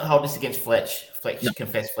 Let's not hold this against Fletch.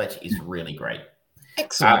 Confess Fletch is really great.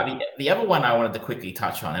 Excellent. The other one I wanted to quickly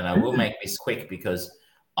touch on, and I will make this quick because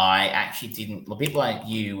I actually didn't, a bit like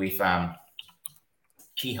you with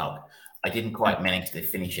She-Hulk, I didn't quite manage to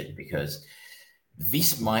finish it because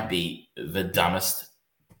this might be the dumbest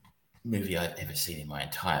movie I've ever seen in my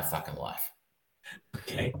entire fucking life.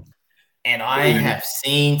 Okay. And I have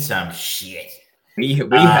seen some shit. We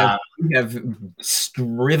have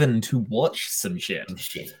striven to watch some shit.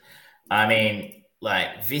 I mean,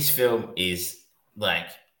 like, this film is like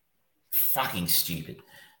fucking stupid.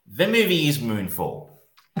 The movie is Moonfall.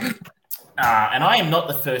 And I am not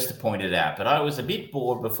the first to point it out, but I was a bit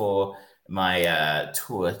bored before my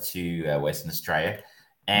tour to Western Australia,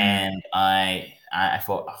 and I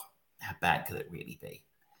thought, how bad could it really be?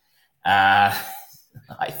 I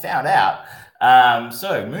found out.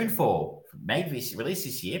 So Moonfall, released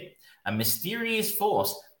this year, a mysterious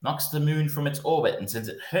force knocks the moon from its orbit and sends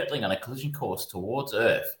it hurtling on a collision course towards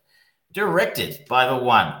Earth. Directed by the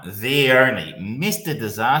one, the only, Mr.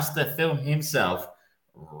 Disaster film himself,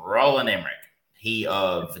 Roland Emmerich. He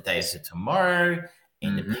of The Day After Tomorrow,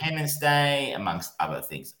 Independence Day, amongst other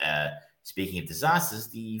things. Speaking of disasters,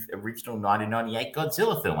 the original 1998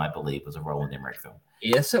 Godzilla film, I believe, was a Roland Emmerich film.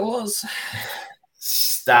 Yes, it was.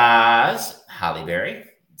 Stars Halle Berry.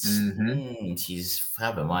 She's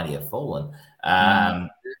Father Mighty have fallen.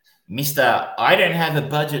 Mr. I don't have a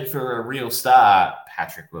budget for a real star,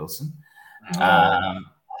 Patrick Wilson.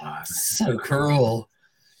 So cruel.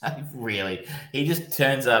 Really, he just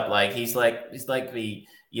turns up like he's like the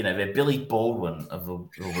the Billy Baldwin of the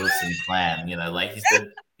Wilson clan. Like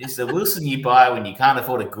he's the Wilson you buy when you can't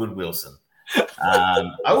afford a good Wilson.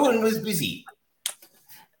 Owen was busy.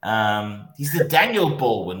 He's the Daniel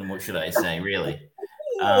Baldwin. What should I say? Really,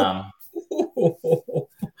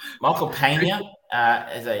 Michael Pena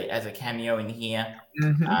as a cameo in here,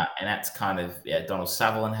 and that's kind of Donald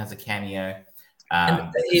Sutherland has a cameo.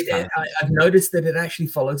 I've noticed that it actually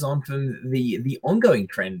follows on from the ongoing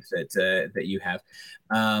trend that you have.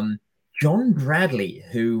 John Bradley,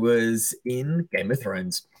 who was in Game of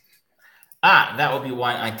Thrones. That would be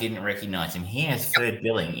why I didn't recognize him. He has third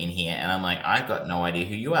billing in here, and I'm like, I've got no idea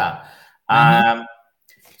who you are.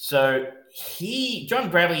 So John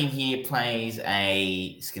Bradley in here plays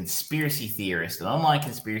a conspiracy theorist, an online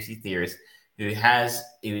conspiracy theorist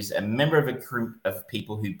who's a member of a group of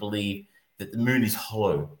people who believe that the moon is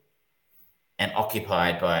hollow and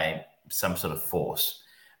occupied by some sort of force.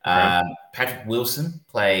 Patrick Wilson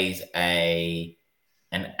plays an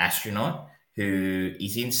astronaut who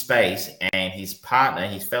is in space, and his partner,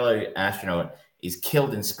 his fellow astronaut, is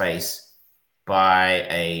killed in space by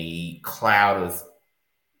a cloud of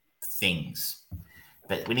things.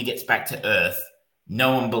 But when he gets back to Earth,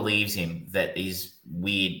 no one believes him that these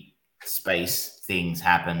weird space things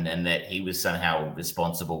happened and that he was somehow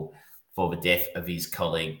responsible for the death of his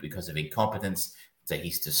colleague because of incompetence. So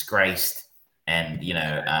he's disgraced and,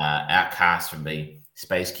 outcast from the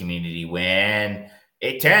space community, when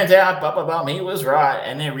it turns out, he was right.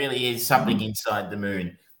 And there really is something inside the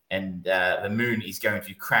moon, and the moon is going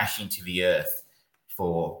to crash into the Earth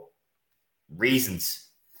for reasons.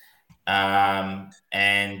 And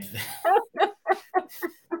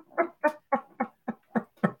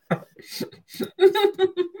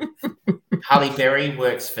Halle Berry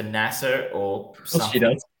works for NASA or something. She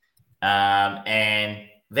does. And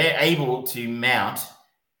they're able to mount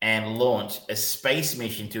and launch a space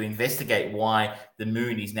mission to investigate why the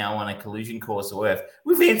moon is now on a collision course with Earth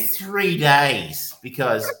within 3 days,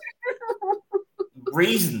 because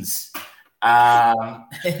reasons.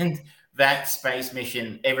 And that space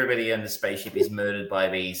mission, everybody on the spaceship is murdered by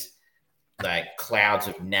these like clouds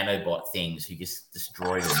of nanobot things who just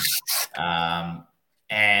destroy them.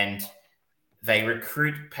 And they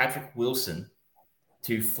recruit Patrick Wilson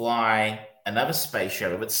to fly another space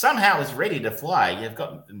shuttle, but somehow is ready to fly. You've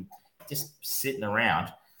got them just sitting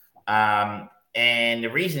around. And the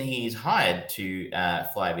reason he is hired to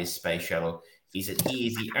fly this space shuttle is that he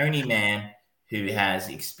is the only man who has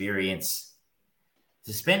experience.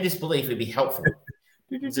 Suspend disbelief would be helpful.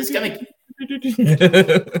 Just going to...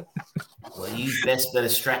 Well, you best better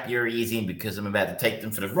strap your ears in, because I'm about to take them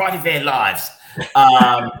for the ride of their lives.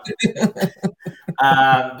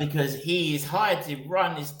 Because he is hired to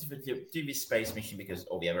do this space mission because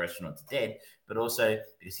all the other astronauts are dead, but also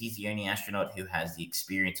because he's the only astronaut who has the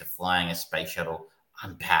experience of flying a space shuttle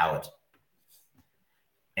unpowered.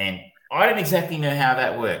 And I don't exactly know how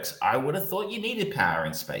that works. I would have thought you needed power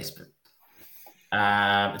in space, but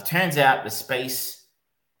it turns out the space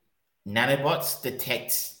nanobots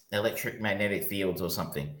detect electromagnetic fields or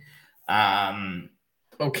something.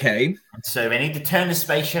 Okay. So they need to turn the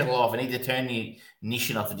space shuttle off. They need to turn the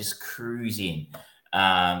ignition off and just cruise in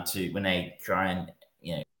to when they try and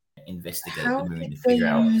investigate the moon to figure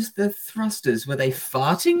out. How did they use the thrusters? Were they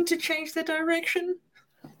farting to change their direction?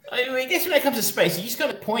 I guess when it comes to space, you just got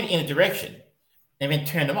to point in a direction and then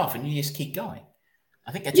turn them off, and you just keep going.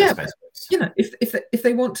 I think that's how space works. If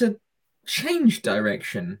they want to change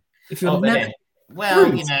direction, if you're you're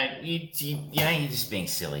just being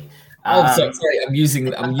silly. Sorry, I'm using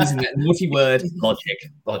that naughty word, logic.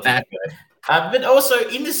 Bad word. But also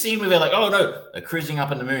in the scene where they're like, oh no, they're cruising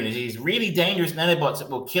up on the moon. These really dangerous nanobots that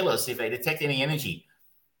will kill us if they detect any energy.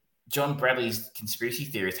 John Bradley's conspiracy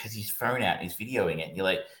theorist has his phone out and he's videoing it. And they're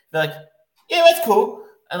like, yeah, that's cool.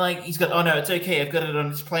 And like he's got, oh no, it's okay. I've got it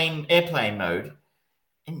on its airplane mode.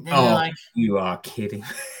 And then they're like, you are kidding.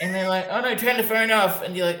 And they're like, oh no, turn the phone off.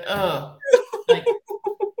 And you're like, oh, like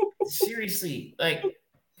seriously, like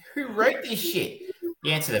who wrote this shit?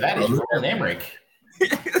 The answer to that is Roland Emmerich.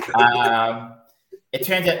 It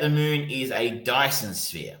turns out the moon is a Dyson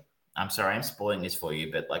sphere. I'm sorry, I'm spoiling this for you,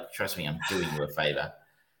 but like, trust me, I'm doing you a favor.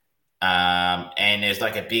 And there's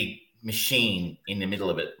like a big machine in the middle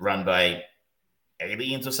of it run by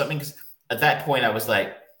aliens or something. Because at that point I was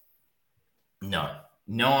like, no,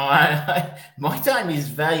 my time is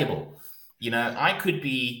valuable. I could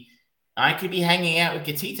be hanging out with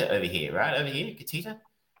Gatita over here, right? Over here, Gatita.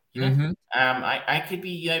 I could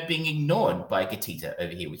be, being ignored by Gatita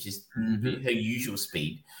over here, which is her usual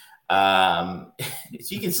speed. As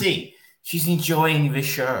you can see, she's enjoying the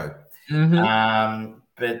show.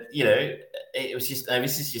 But it was just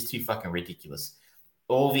this is just too fucking ridiculous.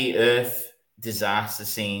 All the Earth disaster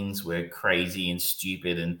scenes were crazy and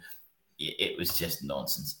stupid, and it was just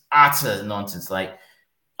nonsense, utter nonsense. Like,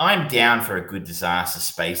 I'm down for a good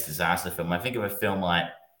space disaster film. I think of a film like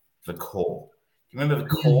The Core. Do you remember The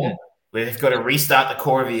Core, where they've got to restart the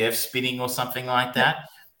core of the Earth spinning or something like that?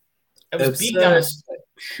 It was big,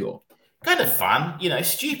 sure. Kind of fun,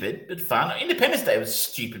 stupid, but fun. Independence Day was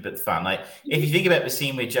stupid, but fun. Like, if you think about the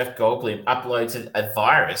scene where Jeff Goldblum uploads a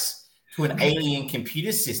virus to an alien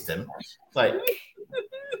computer system, like,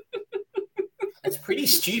 it's pretty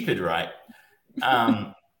stupid, right?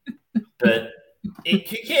 But who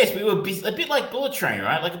cares? We were busy, a bit like Bullet Train,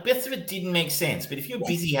 right? Like, a bit of it didn't make sense. But if you're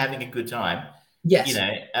busy having a good time, yes,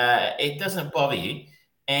 it doesn't bother you.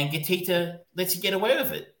 and Gatita lets you get away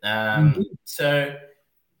with it. So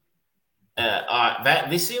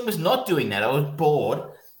this scene was not doing that. I was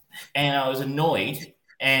bored and I was annoyed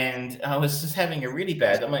and I was just having a really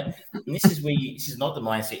bad. I'm like, this is not the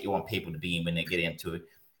mindset you want people to be in when they get into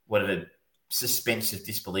whatever suspense of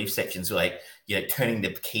disbelief sections, like turning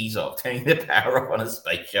the keys off, turning the power off on a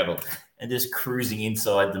space shuttle, and just cruising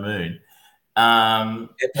inside the moon.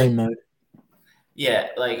 Airplane mode. Yeah,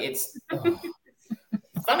 like it's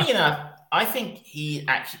funny enough. I think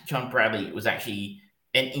John Bradley was actually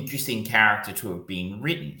an interesting character to have been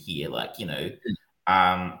written here. Like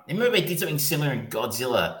remember they did something similar in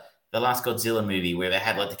Godzilla, the last Godzilla movie, where they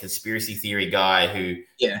had like the conspiracy theory guy who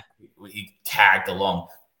tagged along.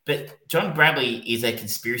 But John Bradley is a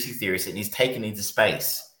conspiracy theorist and he's taken into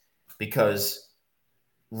space because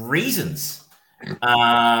reasons.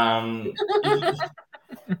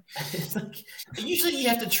 It's like, usually you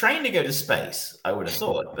have to train to go to space, I would have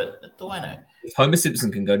thought, but what do I know? If Homer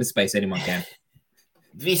Simpson can go to space, anyone can.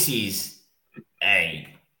 This is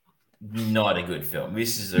not a good film.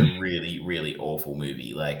 This is a really, really awful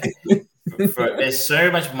movie. Like, there's so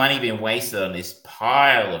much money being wasted on this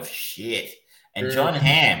pile of shit. And John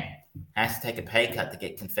Hamm has to take a pay cut to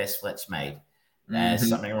get Confess Fletch made. There's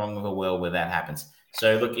something wrong with the world where that happens.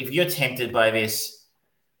 So, look, if you're tempted by this,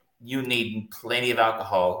 you need plenty of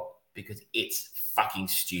alcohol because it's fucking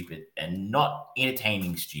stupid and not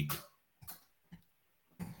entertaining stupid.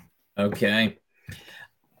 Okay.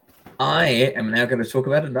 I am now going to talk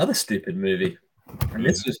about another stupid movie. And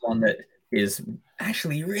this is one that is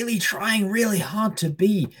actually really trying really hard to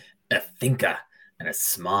be a thinker and a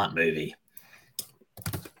smart movie.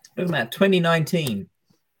 Look about 2019,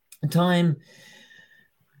 a time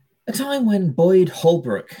when Boyd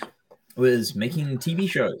Holbrook was making TV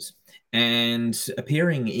shows and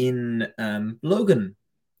appearing in Logan,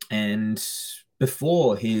 and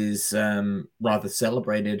before his rather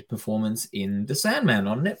celebrated performance in The Sandman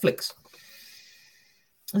on Netflix.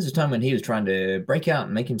 This is a time when he was trying to break out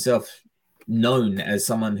and make himself known as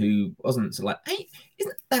someone who wasn't so like, hey,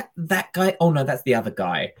 isn't that guy? Oh no, that's the other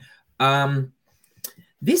guy.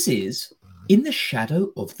 This is In the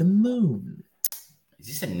Shadow of the Moon. Is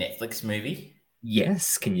this a Netflix movie?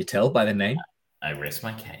 Yes, can you tell by the name? I rest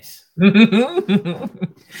my case.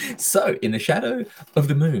 So, in the shadow of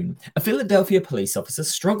the moon, a Philadelphia police officer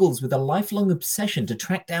struggles with a lifelong obsession to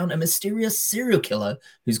track down a mysterious serial killer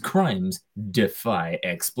whose crimes defy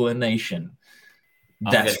explanation.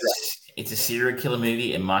 That's right. It's a serial killer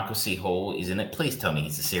movie and Michael C. Hall is in it. Please tell me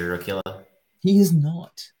he's a serial killer. He is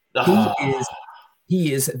not. Oh.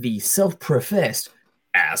 He is the self-professed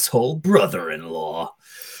asshole brother-in-law.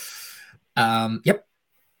 Yep.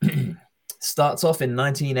 Starts off in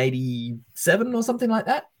 1987 or something like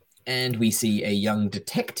that, and we see a young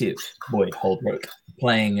detective, Boyd Holbrook,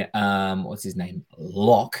 playing what's his name,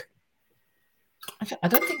 Locke. I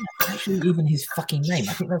don't think that's actually even his fucking name.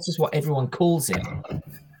 I think that's just what everyone calls him.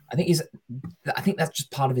 I think that's just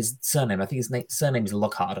part of his surname. I think his surname is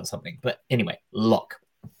Lockhart or something. But anyway, Locke.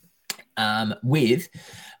 With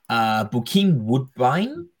Bokeem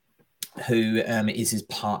Woodbine, who is his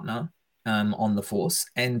partner on the force,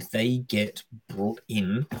 and they get brought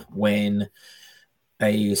in when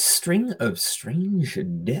a string of strange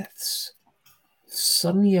deaths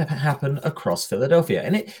suddenly happen across Philadelphia.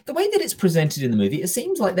 And the way that it's presented in the movie, it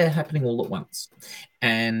seems like they're happening all at once.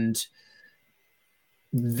 And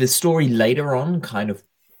the story later on kind of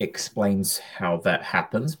explains how that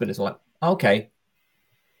happens, but it's like, okay,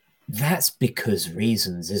 that's because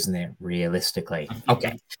reasons, isn't it, realistically?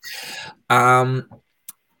 Okay.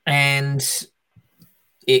 And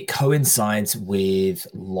it coincides with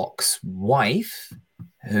Locke's wife,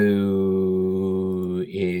 who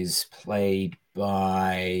is played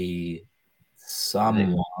by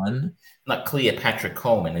someone. Not Cleopatra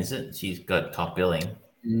Coleman, is it? She's got top billing.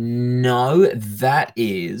 No, that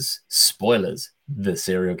is, spoilers, the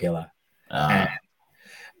serial killer.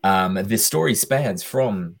 This story spans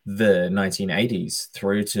from the 1980s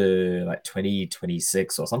through to like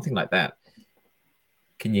 2026 or something like that.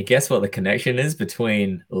 Can you guess what the connection is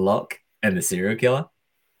between Locke and the serial killer?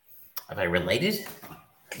 Are they related?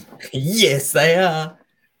 Yes, they are.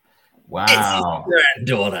 Wow. It's his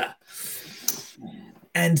granddaughter.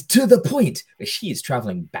 And to the point where she is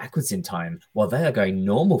traveling backwards in time while they are going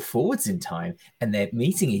normal forwards in time, and they're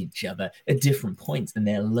meeting each other at different points and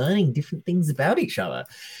they're learning different things about each other.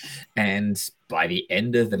 And by the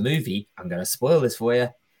end of the movie, I'm going to spoil this for you,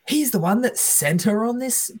 he's the one that sent her on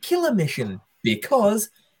this killer mission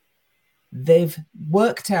because they've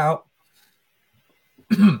worked out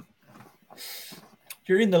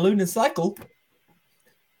during the lunar cycle,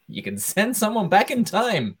 You can send someone back in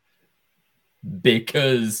time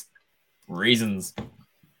because reasons.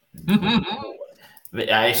 But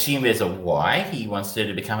I assume there's a why he wants her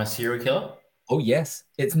to become a serial killer. Oh, yes.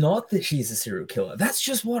 It's not that she's a serial killer. That's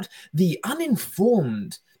just what the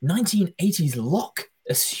uninformed 1980s Locke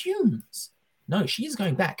assumes. No, she is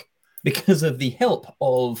going back because of the help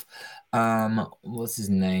of, what's his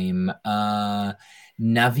name?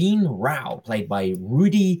 Naveen Rao, played by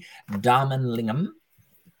Rudy Dharmalingam,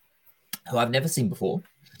 who I've never seen before.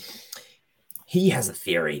 He has a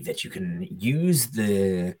theory that you can use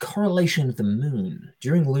the correlation of the moon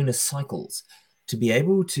during lunar cycles to be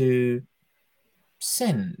able to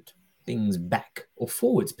send things back or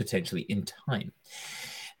forwards potentially in time.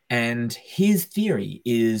 And his theory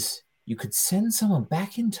is you could send someone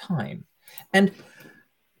back in time. And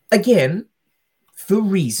again, for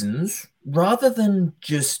reasons, rather than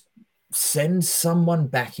just send someone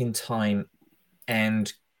back in time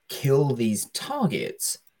and kill these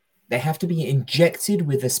targets, they have to be injected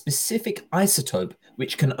with a specific isotope,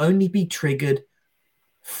 which can only be triggered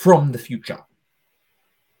from the future.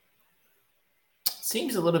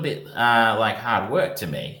 Seems a little bit like hard work to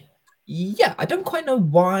me. Yeah, I don't quite know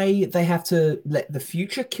why they have to let the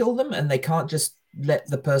future kill them and they can't just let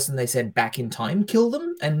the person they sent back in time kill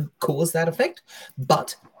them and cause that effect.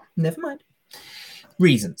 But never mind.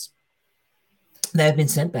 Reasons. They have been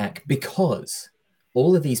sent back because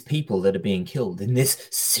all of these people that are being killed in this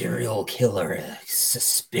serial killer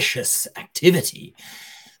suspicious activity,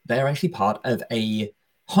 they're actually part of a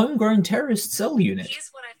homegrown terrorist cell unit. Here's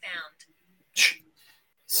what I found. Shh.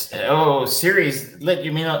 Oh, Siri's let us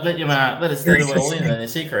let it all in a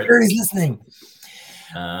secret. Siri's listening.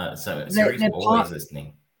 So Siri's always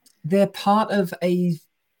listening. They're part of a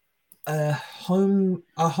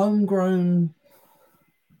homegrown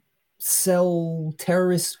cell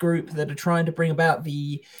terrorist group that are trying to bring about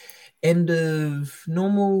the end of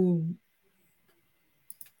normal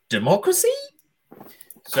democracy.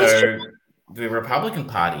 So the Republican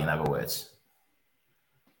Party, in other words.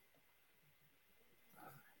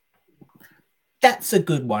 That's a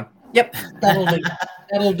good one. Yep,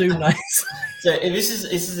 that'll do nice. So this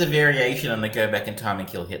is a variation on the go back in time and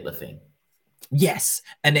kill Hitler thing. Yes,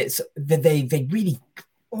 and it's they really,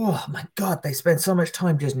 oh my god, they spend so much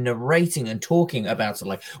time just narrating and talking about it.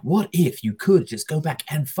 Like, what if you could just go back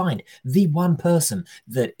and find the one person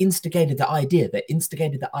that instigated the idea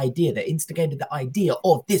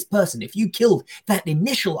of this person? If you killed that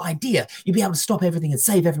initial idea, you'd be able to stop everything and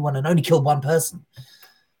save everyone and only kill one person.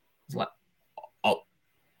 It's like,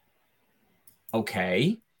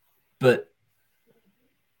 okay, but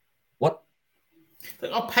what?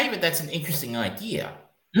 I'll pay, but that's an interesting idea.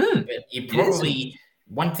 But you probably,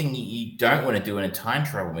 one thing you don't want to do in a time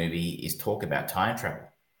travel movie is talk about time travel.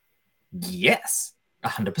 Yes,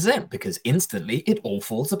 100%, because instantly it all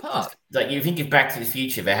falls apart. Like, you think of Back to the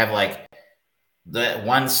Future, they have like that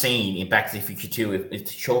one scene in Back to the Future 2 with the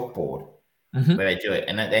chalkboard where they do it,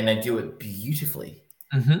 and they do it beautifully.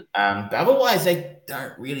 But otherwise, they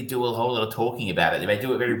don't really do a whole lot of talking about it. They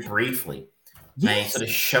do it very briefly. Yes. They sort of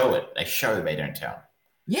show it. They show, they don't tell.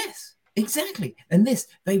 Yes, exactly. And this,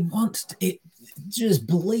 they want it just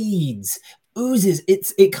bleeds, oozes.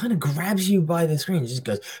 It kind of grabs you by the screen. It just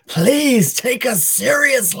goes, please take us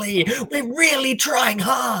seriously. We're really trying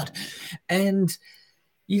hard. And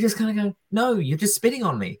you just kind of go, no, you're just spitting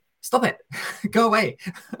on me. Stop it. Go away.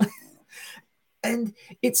 And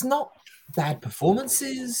it's not bad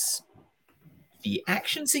performances. The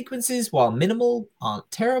action sequences, while minimal, aren't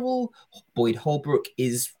terrible. Boyd Holbrook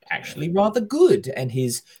is actually rather good, and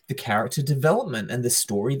the character development and the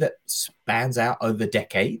story that spans out over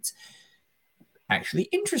decades actually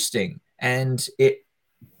interesting. And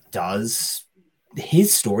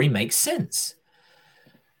his story makes sense.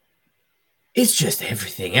 It's just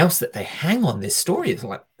everything else that they hang on this story. It's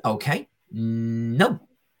like, okay, no.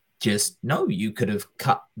 Just no, you could have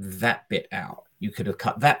cut that bit out. You could have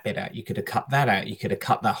cut that bit out. You could have cut that out. You could have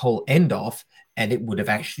cut that whole end off, and it would have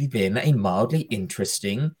actually been a mildly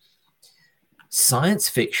interesting science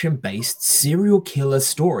fiction-based serial killer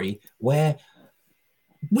story where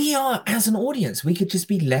we are, as an audience, we could just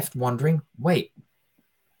be left wondering, wait,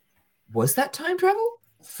 was that time travel?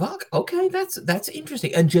 Fuck, okay, that's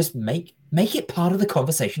interesting. And just make it part of the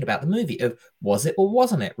conversation about the movie of was it or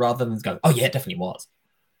wasn't it, rather than go, oh yeah, it definitely was.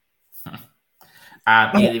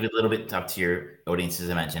 You leave it a little bit up to your audience's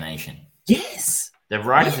imagination. Yes. The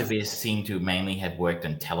writers of this seem to mainly have worked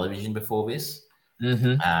on television before this.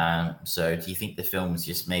 So do you think the film's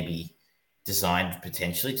just maybe designed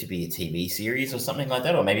potentially to be a TV series or something like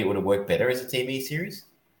that? Or maybe it would have worked better as a TV series?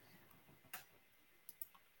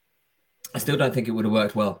 I still don't think it would have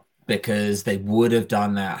worked well, because they would have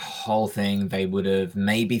done that whole thing. They would have,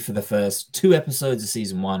 maybe for the first 2 episodes of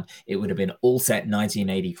season 1, it would have been all set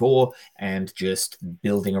 1984 and just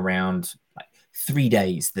building around like 3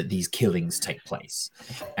 days that these killings take place.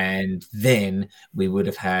 And then we would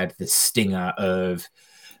have had the stinger of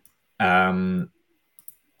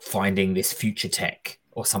finding this future tech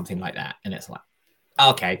or something like that. And it's like,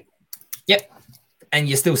 okay, yep. And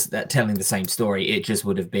you're still telling the same story. It just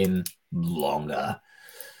would have been longer,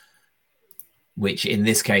 which in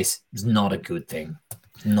this case is not a good thing.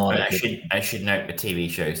 I should note the TV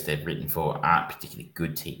shows they've written for aren't particularly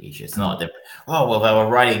good TV shows. It's not that, they were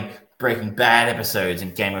writing Breaking Bad episodes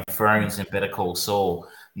and Game of Thrones and Better Call Saul.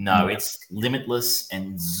 No, it's Limitless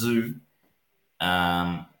and Zoo,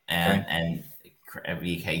 and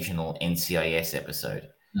the occasional NCIS episode.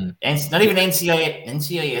 And it's not even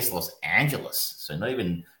NCIS Los Angeles, so not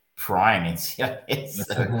even prime NCIS.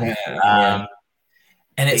 So,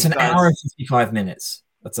 and it's an hour and 55 minutes.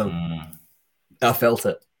 That's I felt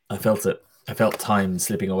it. I felt time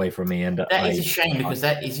slipping away from me. And that is a shame, because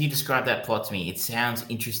as you describe that plot to me, it sounds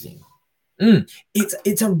interesting.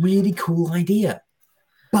 It's a really cool idea,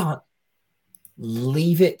 but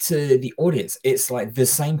leave it to the audience. It's like the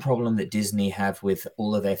same problem that Disney have with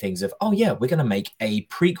all of their things of, oh yeah, we're going to make a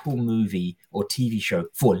prequel movie or TV show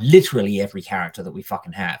for literally every character that we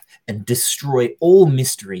fucking have and destroy all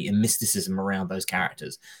mystery and mysticism around those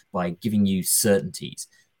characters by giving you certainties.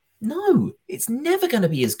 No, it's never going to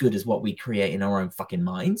be as good as what we create in our own fucking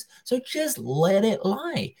minds. So just let it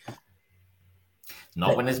lie.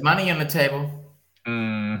 Not when there's money on the table.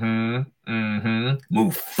 Mufasa.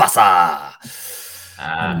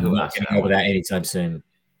 Who not getting over that anytime soon.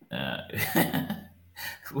 Where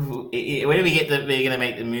do we get that they're going to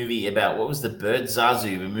make the movie about? What was the bird?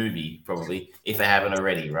 Zazu, the movie, probably, if they haven't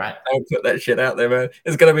already, right? Don't put that shit out there, man.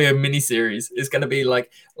 It's going to be a mini series. It's going to be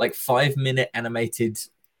like 5-minute animated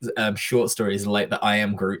short stories, like the I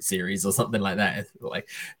Am Groot series or something like that. It's like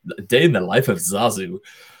a day in the life of Zazu.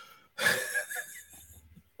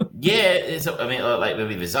 Yeah, like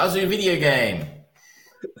maybe the Zazu video game.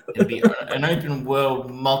 It'll be an open world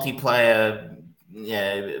multiplayer,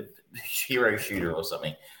 hero shooter or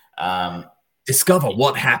something. Discover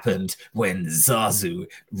what happened when Zazu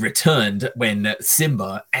returned when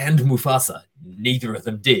Simba and Mufasa, neither of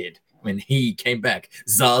them did, when he came back.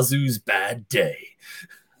 Zazu's bad day.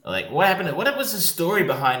 Like, what happened? What was the story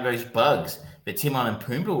behind those bugs that Timon and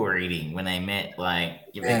Pumbaa were eating when they met? Like,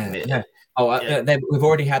 yeah. We've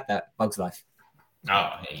already had that. Bug's Life. Oh,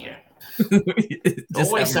 yeah.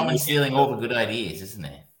 Always someone stealing all the good ideas, isn't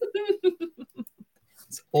there?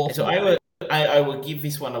 It's awful. So I will give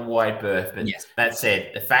this one a wide berth, but that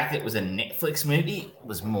said, the fact that it was a Netflix movie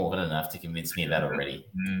was more than enough to convince me of that already.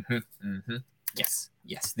 Yes.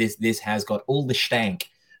 This has got all the stank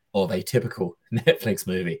of a typical Netflix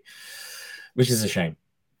movie, which is a shame,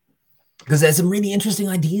 because there's some really interesting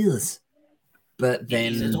ideas. But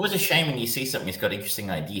then it's always a shame when you see something that's got interesting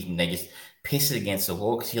ideas and they just piss it against the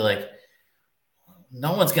wall, because you're like,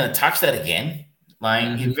 no one's going to touch that again.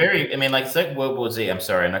 Like, it's like World War Z. I'm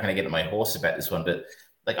sorry, I'm not going to get on my horse about this one, but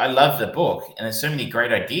like, I love the book and there's so many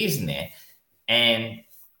great ideas in there, and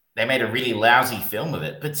they made a really lousy film of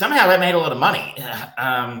it, but somehow they made a lot of money.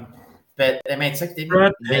 But they made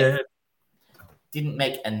didn't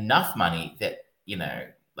make enough money that,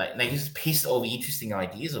 like, they just pissed all the interesting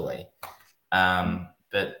ideas away.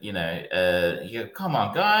 But come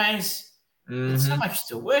on, guys, there's so much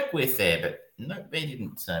to work with there, but no, they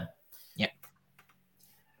didn't. So,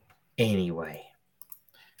 Anyway,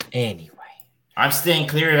 I'm staying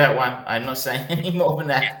clear of that one. I'm not saying any more than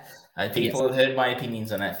that. People have heard my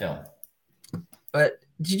opinions on that film. But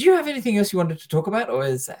did you have anything else you wanted to talk about, or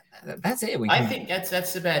is that's it? I think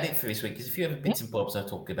that's about it for this week. There's a few other bits and bobs I'll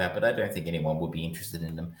talk about, but I don't think anyone would be interested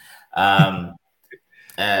in them. But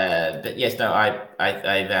yes, no, I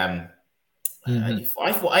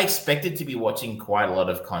expected to be watching quite a lot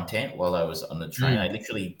of content while I was on the train. I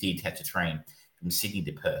literally did catch a train from Sydney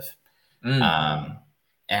to Perth. But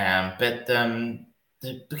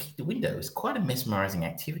looking at the window is quite a mesmerizing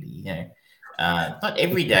activity. Not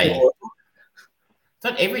every day.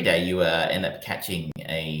 Not every day you end up catching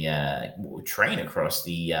a train across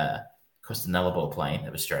the Nullarbor Plain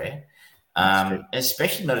of Australia.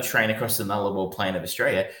 Especially not a train across the Nullarbor Plain of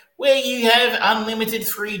Australia, where you have unlimited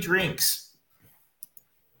free drinks.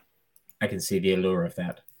 I can see the allure of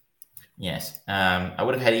that. Yes. I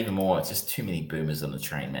would have had even more. It's just too many boomers on the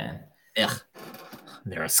train, man. Ugh.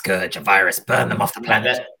 They're a scourge, a virus. Burn them off the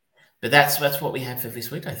planet. But that's what we have for this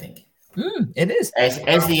week, I think. It is. As the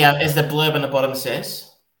blurb on the bottom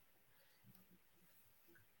says.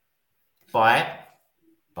 buy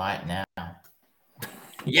it now.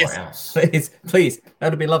 Yes, Or else. please.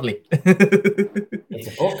 That'd be lovely. It's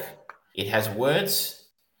a book. It has words.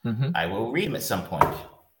 Mhm. I will read them at some point.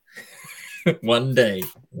 One day,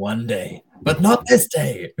 but not this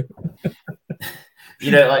day. You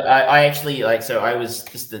know, like I actually like. So I was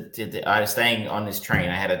I was staying on this train.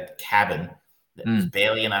 I had a cabin. There was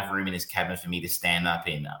barely enough room in this cabin for me to stand up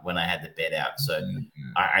in when I had the bed out. So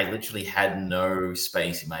I literally had no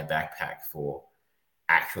space in my backpack for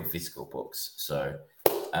actual physical books. So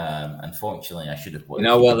unfortunately, I should have. You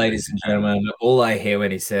know what, ladies and gentlemen? All I hear when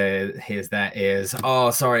he hears that is, "Oh,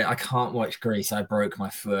 sorry, I can't watch Grease. I broke my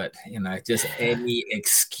foot." You know, just any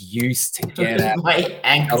excuse to get out. My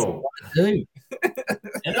ankle. Do.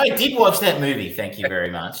 And I did watch that movie. Thank you very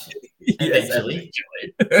much. Yes, Eventually,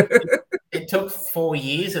 it took 4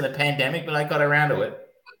 years and a pandemic, but I got around to it.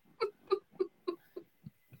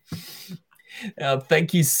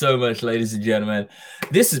 Thank you so much, ladies and gentlemen.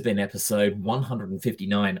 This has been episode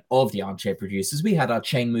 159 of the Armchair Producers. We had our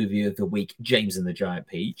chain movie of the week, James and the Giant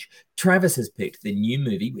Peach. Travis has picked the new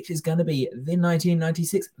movie, which is going to be the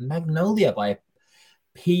 1996 Magnolia by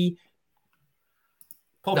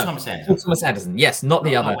Paul Thomas Anderson. Paul Thomas Anderson. Yes, not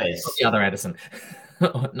the other Anderson.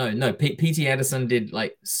 No. P.T. Anderson did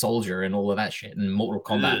like Soldier and all of that shit and Mortal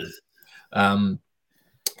Kombat.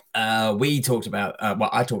 We talked about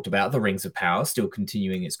I talked about The Rings of Power, still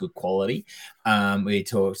continuing its good quality.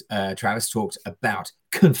 Travis talked about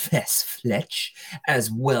Confess Fletch,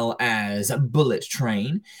 as well as Bullet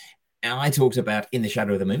Train. And I talked about In the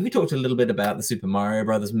Shadow of the Moon. We talked a little bit about the Super Mario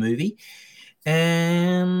Brothers movie.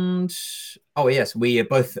 And oh yes, we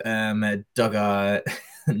both dug our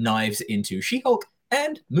knives into She-Hulk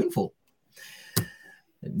and Moonfall.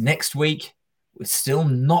 Next week, we're still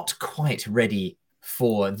not quite ready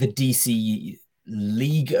for the DC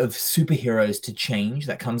League of Superheroes to change.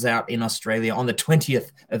 That comes out in Australia on the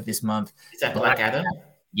 20th of this month. Is that Black Adam?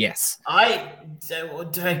 Yes. I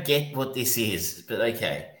don't get what this is, but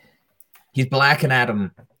okay. He's Black and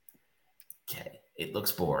Adam. Okay. It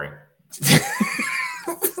looks boring.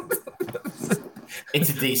 It's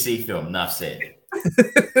a DC film, enough said.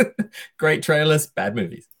 Great trailers, bad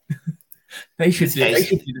movies. They should do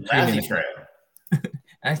the lousy trailer.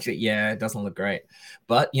 Actually, yeah, it doesn't look great.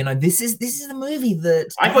 But you know, this is the movie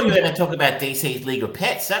that I thought you were going to talk about DC's League of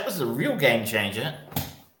Pets. That was a real game changer.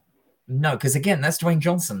 No, because again, that's Dwayne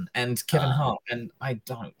Johnson and Kevin Hart, and I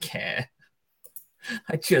don't care.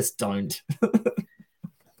 I just don't.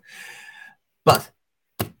 But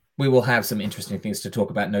we will have some interesting things to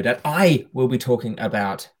talk about, no doubt. I will be talking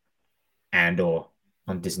about Andor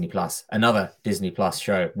on Disney Plus, another Disney Plus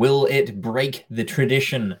show. Will it break the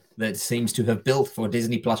tradition that seems to have built for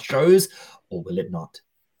Disney Plus shows, or will it not?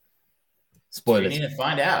 Spoilers. You need to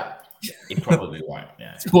find out. It probably won't.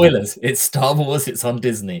 Yeah. Spoilers. It's Star Wars. It's on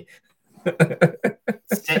Disney.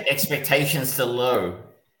 Set expectations to low.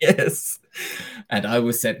 Yes. And I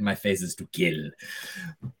will set my faces to kill.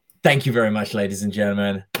 Thank you very much, ladies and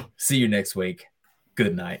gentlemen. See you next week.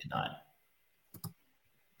 Good night. Good night.